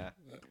out. Yeah.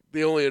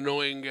 The only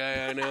annoying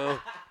guy I know.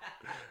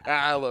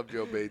 I love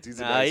Joe Bates. He's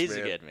a nice he's man.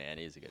 a good man.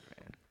 He's a good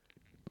man.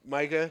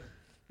 Micah?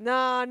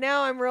 No,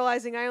 now I'm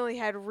realizing I only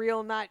had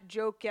real, not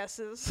joke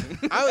guesses.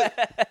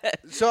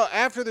 So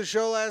after the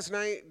show last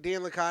night,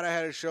 Dan Licata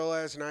had a show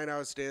last night. I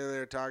was standing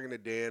there talking to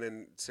Dan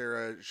and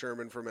Sarah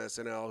Sherman from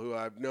SNL, who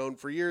I've known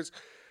for years.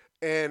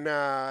 And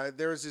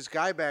there was this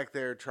guy back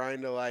there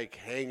trying to,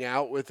 hang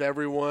out with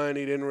everyone.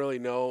 He didn't really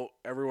know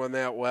everyone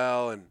that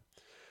well. And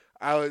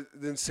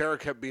then Sarah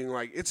kept being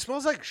like, "It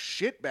smells like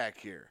shit back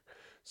here.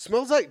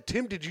 Smells like,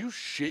 Tim, did you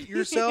shit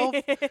yourself?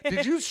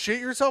 Did you shit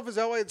yourself? Is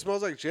that why it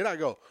smells like shit?" I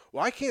go,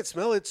 "Well, I can't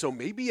smell it, so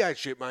maybe I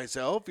shit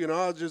myself." I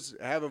was just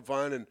having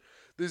fun. And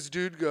this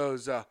dude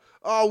goes,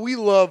 "Oh, we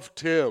love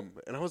Tim."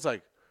 And I was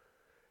like,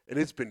 and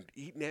it's been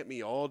eating at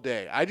me all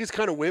day. I just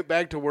kind of went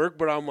back to work,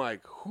 but I'm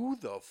like, who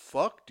the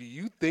fuck do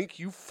you think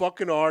you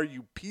fucking are,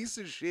 you piece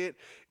of shit?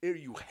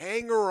 You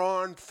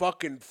hanger-on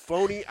fucking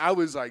phony. I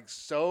was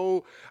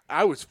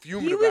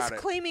fuming He about was it.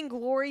 claiming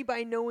glory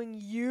by knowing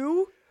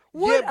you?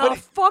 What Yeah, a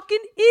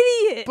fucking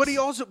idiot. But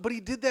he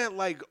did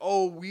that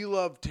 "oh, we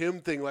love Tim"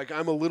 thing. Like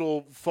I'm a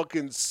little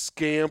fucking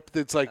scamp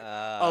that's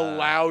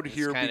allowed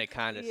here Kind of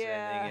condescending.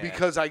 Yeah. Yeah.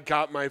 because I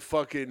got my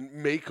fucking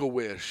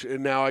Make-A-Wish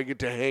and now I get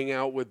to hang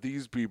out with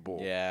these people.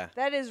 Yeah.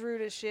 That is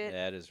rude as shit.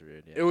 That is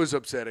rude. Yeah. It was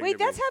upsetting. Wait, to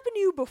that's me. happened to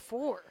you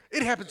before.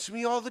 It happens to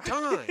me all the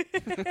time,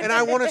 and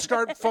I want to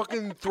start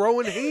fucking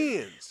throwing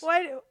hands.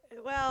 Why?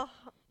 Well,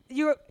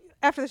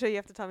 after the show, you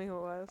have to tell me who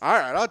it was. All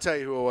right, I'll tell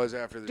you who it was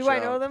after the show. Do I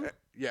know them?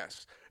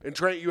 Yes. And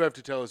Trent, you have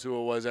to tell us who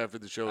it was after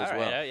the show as All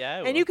well. right, yeah. I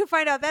And will. you can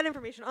find out that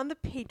information on the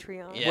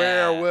Patreon. Yeah.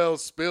 Where will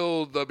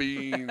spill the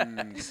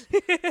beans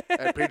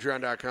at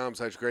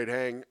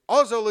patreon.com/greathang.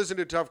 Also, listen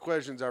to Tough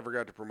Questions. I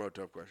forgot to promote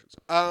Tough Questions.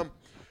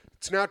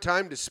 It's now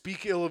time to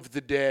speak ill of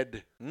the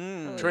dead.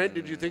 Trent,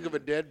 did you think of a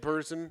dead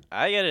person?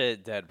 I got a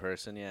dead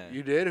person. Yeah.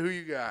 You did? Who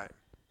you got?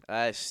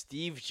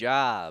 Steve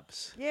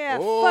Jobs. Yeah,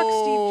 fuck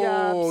Steve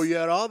Jobs. Oh, you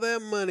had all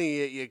that money,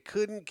 yet you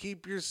couldn't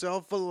keep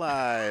yourself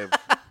alive.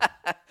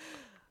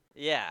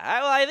 Yeah.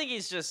 I think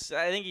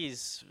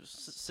he's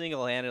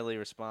single-handedly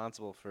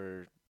responsible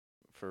for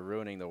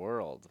ruining the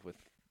world with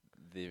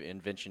the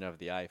invention of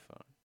the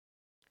iPhone.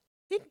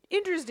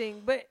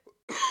 Interesting, but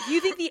do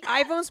you think the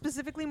iPhone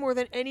specifically more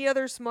than any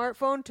other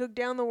smartphone took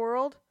down the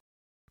world?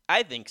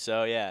 I think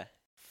so. Yeah.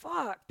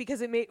 Fuck,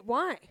 because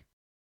why?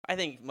 I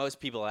think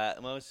most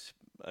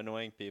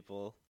annoying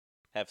people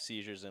have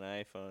seizures in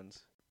iPhones.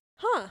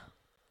 Huh.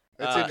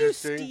 That's Do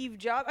interesting. Steve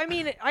Jobs. I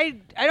mean,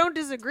 I don't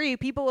disagree.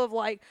 People have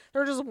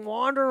they're just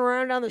wandering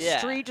around down the Yeah.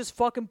 street, just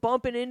fucking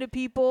bumping into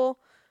people.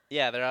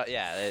 Yeah, they're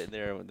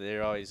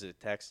always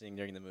texting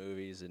during the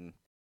movies and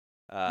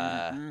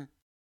Mhm.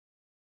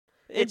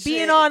 And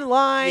being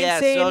online, yeah,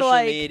 saying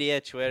social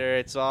media, Twitter.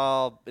 It's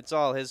all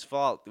his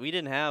fault. We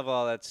didn't have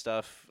all that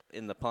stuff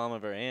in the palm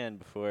of our hand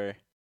before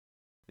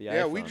the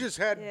Yeah, iPhone. we just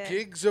had Yeah.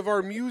 gigs of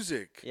our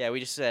music. we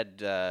just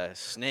said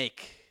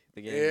Snake.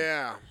 The game.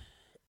 Yeah.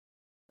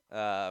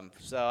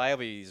 So I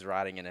hope he's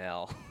rotting in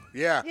hell.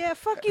 Yeah. yeah,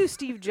 fuck you,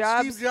 Steve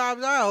Jobs. Steve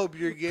Jobs, I hope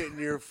you're getting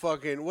your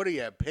fucking, what do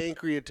you have,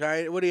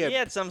 pancreatitis? What do you have? He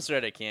had some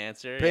sort of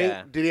cancer.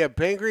 Did he have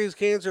pancreas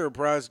cancer or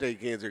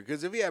prostate cancer?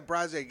 Because if he had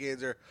prostate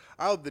cancer,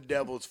 I hope the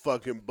devil's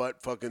fucking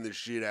butt fucking the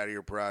shit out of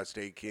your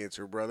prostate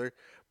cancer, brother.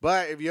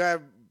 But if you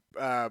have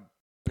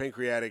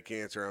pancreatic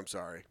cancer, I'm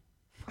sorry.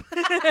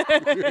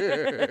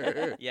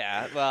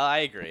 Yeah. Well, I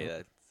agree.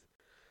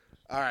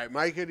 All right,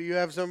 Micah, do you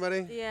have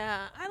somebody?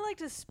 Yeah, I like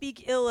to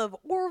speak ill of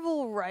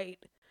Orville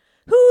Wright,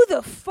 Who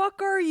the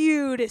fuck are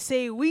you to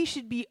say we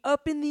should be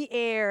up in the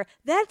air?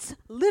 That's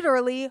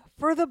literally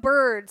for the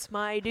birds,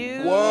 my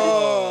dude.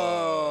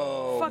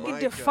 Whoa. Fucking my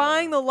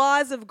defying God. the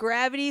laws of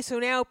gravity, so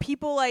now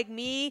people like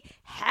me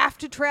have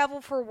to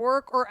travel for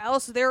work or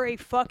else they're a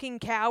fucking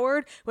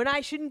coward when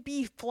I shouldn't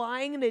be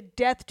flying in a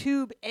death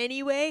tube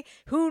anyway.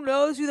 Who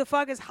knows who the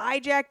fuck has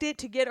hijacked it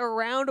to get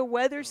around a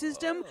weather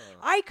system?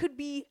 I could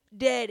be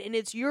dead and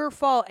it's your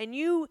fault, and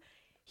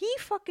he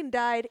fucking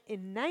died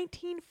in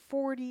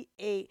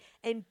 1948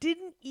 and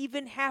didn't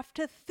even have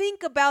to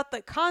think about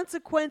the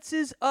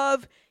consequences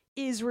of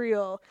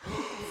Israel.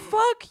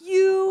 Fuck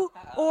you,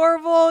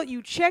 Orville.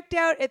 You checked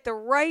out at the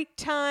right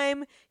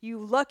time, you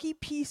lucky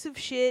piece of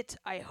shit.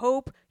 I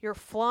hope you're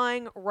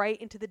flying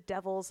right into the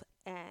devil's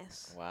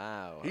ass.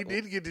 Wow. He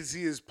did get to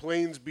see his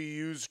planes be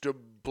used to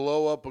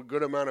blow up a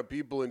good amount of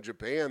people in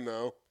Japan,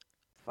 though.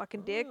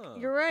 Fucking dick. Oh.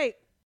 You're right.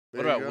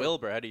 What There you about go.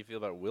 Wilbur? How do you feel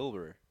about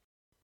Wilbur?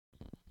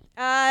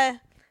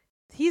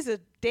 He's a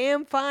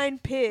damn fine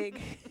pig.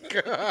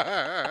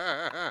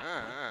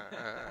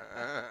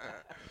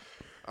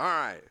 All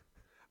right.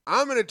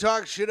 I'm going to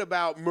talk shit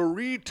about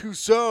Marie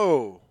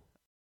Tussaud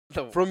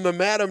from the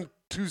Madame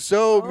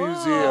Tussauds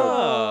Museum.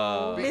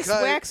 Oh, Miss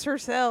Because Wax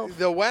herself.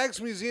 The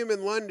Wax Museum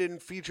in London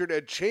featured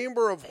a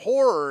chamber of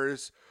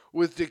horrors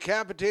with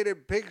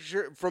decapitated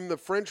picture from the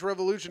French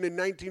Revolution in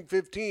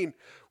 1915,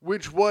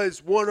 which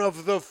was one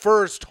of the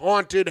first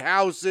haunted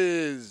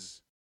houses.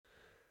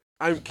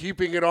 I'm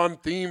keeping it on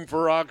theme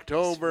for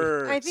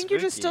October. I think you're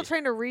just still Spooky.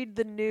 trying to read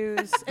the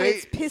news, and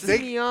it's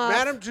pissing me off.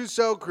 Madame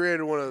Tussauds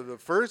created one of the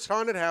first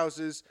haunted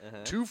houses.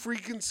 Uh-huh. Too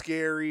freaking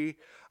scary.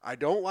 I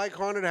don't like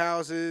haunted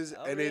houses,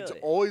 Oh, and it's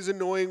really? always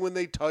annoying when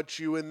they touch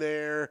you in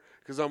there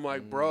because I'm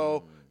like,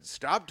 bro,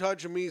 stop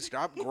touching me.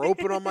 Stop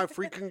groping on my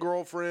freaking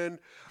girlfriend.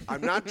 I'm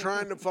not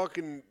trying to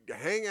fucking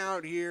hang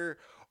out here.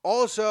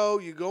 Also,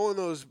 you go in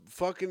those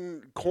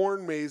fucking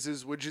corn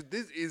mazes,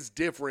 this is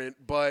different,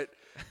 but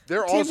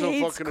they're Tim also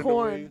hates fucking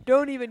corn. annoying.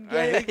 Don't even I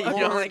get hate it. corn.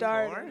 You don't like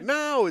started. corn?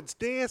 No, it's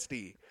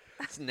nasty.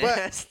 It's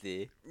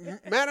nasty.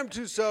 Madame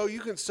Tussauds, you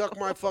can suck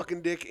my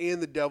fucking dick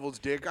and the devil's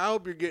dick. I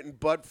hope you're getting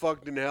butt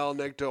fucked in hell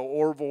next to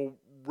Orville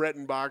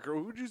Redenbacher.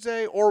 Who'd you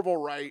say? Orville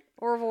Wright.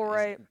 Orville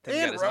Wright.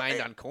 Tim got his Ro-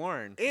 mind on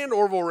corn. And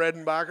Orville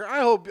Redenbacher.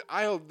 I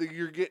hope that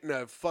you're getting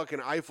a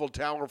fucking Eiffel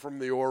Tower from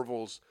the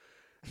Orvilles.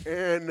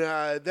 And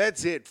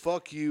that's it.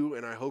 Fuck you,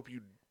 and I hope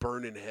you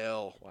burn in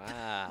hell,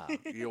 Wow.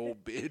 you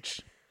old bitch.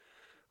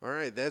 All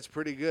right, that's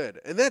pretty good.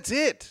 And that's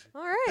it.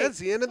 All right. That's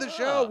the end of the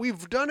show. Oh.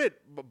 We've done it.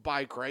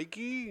 Bye,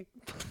 crikey.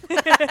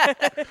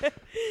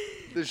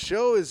 The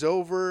show is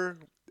over,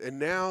 and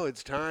now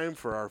it's time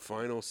for our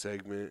final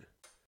segment.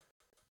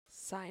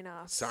 Sign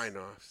off.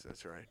 Sign-offs.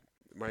 That's right.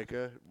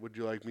 Micah, would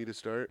you like me to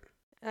start?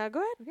 Go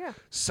ahead. Yeah.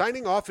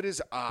 Signing off, it is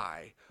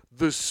I,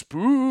 the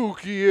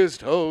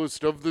spookiest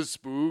host of the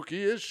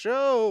spookiest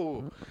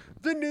show,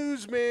 the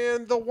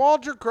newsman, the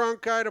Walter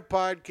Cronkite of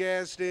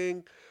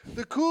podcasting,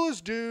 the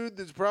coolest dude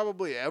that's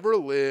probably ever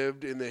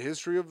lived in the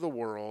history of the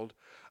world,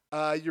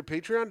 your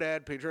Patreon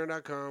dad,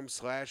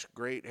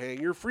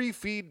 patreon.com/greathang, your free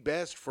feed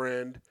best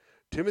friend,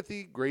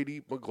 Timothy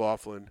Grady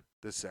McLaughlin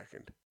II.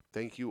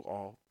 Thank you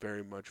all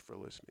very much for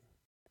listening.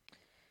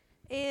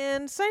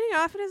 And signing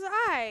off, it is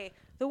I,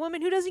 the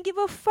woman who doesn't give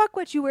a fuck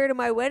what you wear to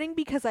my wedding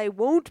because I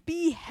won't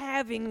be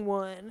having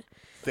one.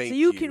 Thank so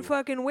you can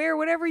fucking wear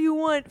whatever you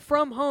want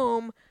from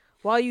home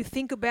while you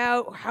think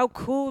about how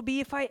cool it would be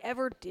if I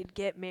ever did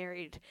get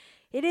married.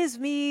 It is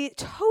me,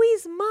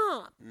 Toey's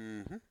mom,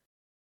 Mm-hmm.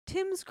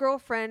 Tim's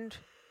girlfriend.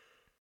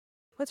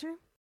 What's her name?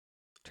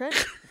 Trent?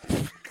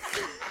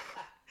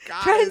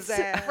 Trent's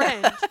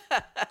friend.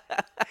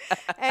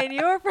 And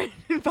your friend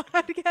and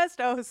podcast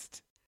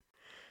host,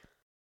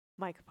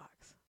 Micah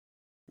Fox.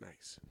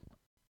 Nice.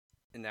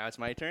 And now it's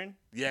my turn.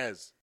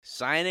 Yes.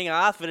 Signing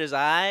off, it is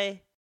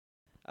I,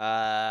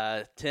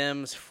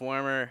 Tim's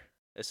former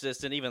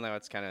assistant, even though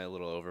it's kind of a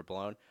little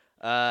overblown.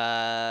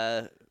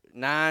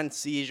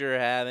 Non-seizure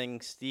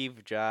having,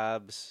 Steve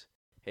Jobs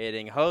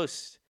hating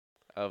host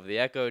of the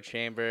Echo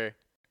Chamber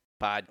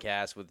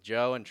podcast with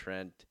Joe and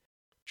Trent.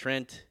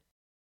 Trent,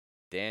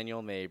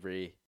 Daniel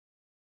Mabry,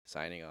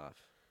 signing off.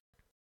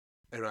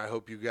 And I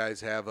hope you guys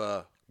have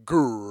a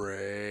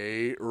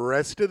great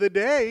rest of the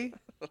day.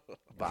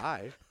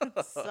 Bye.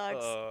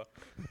 Sucks.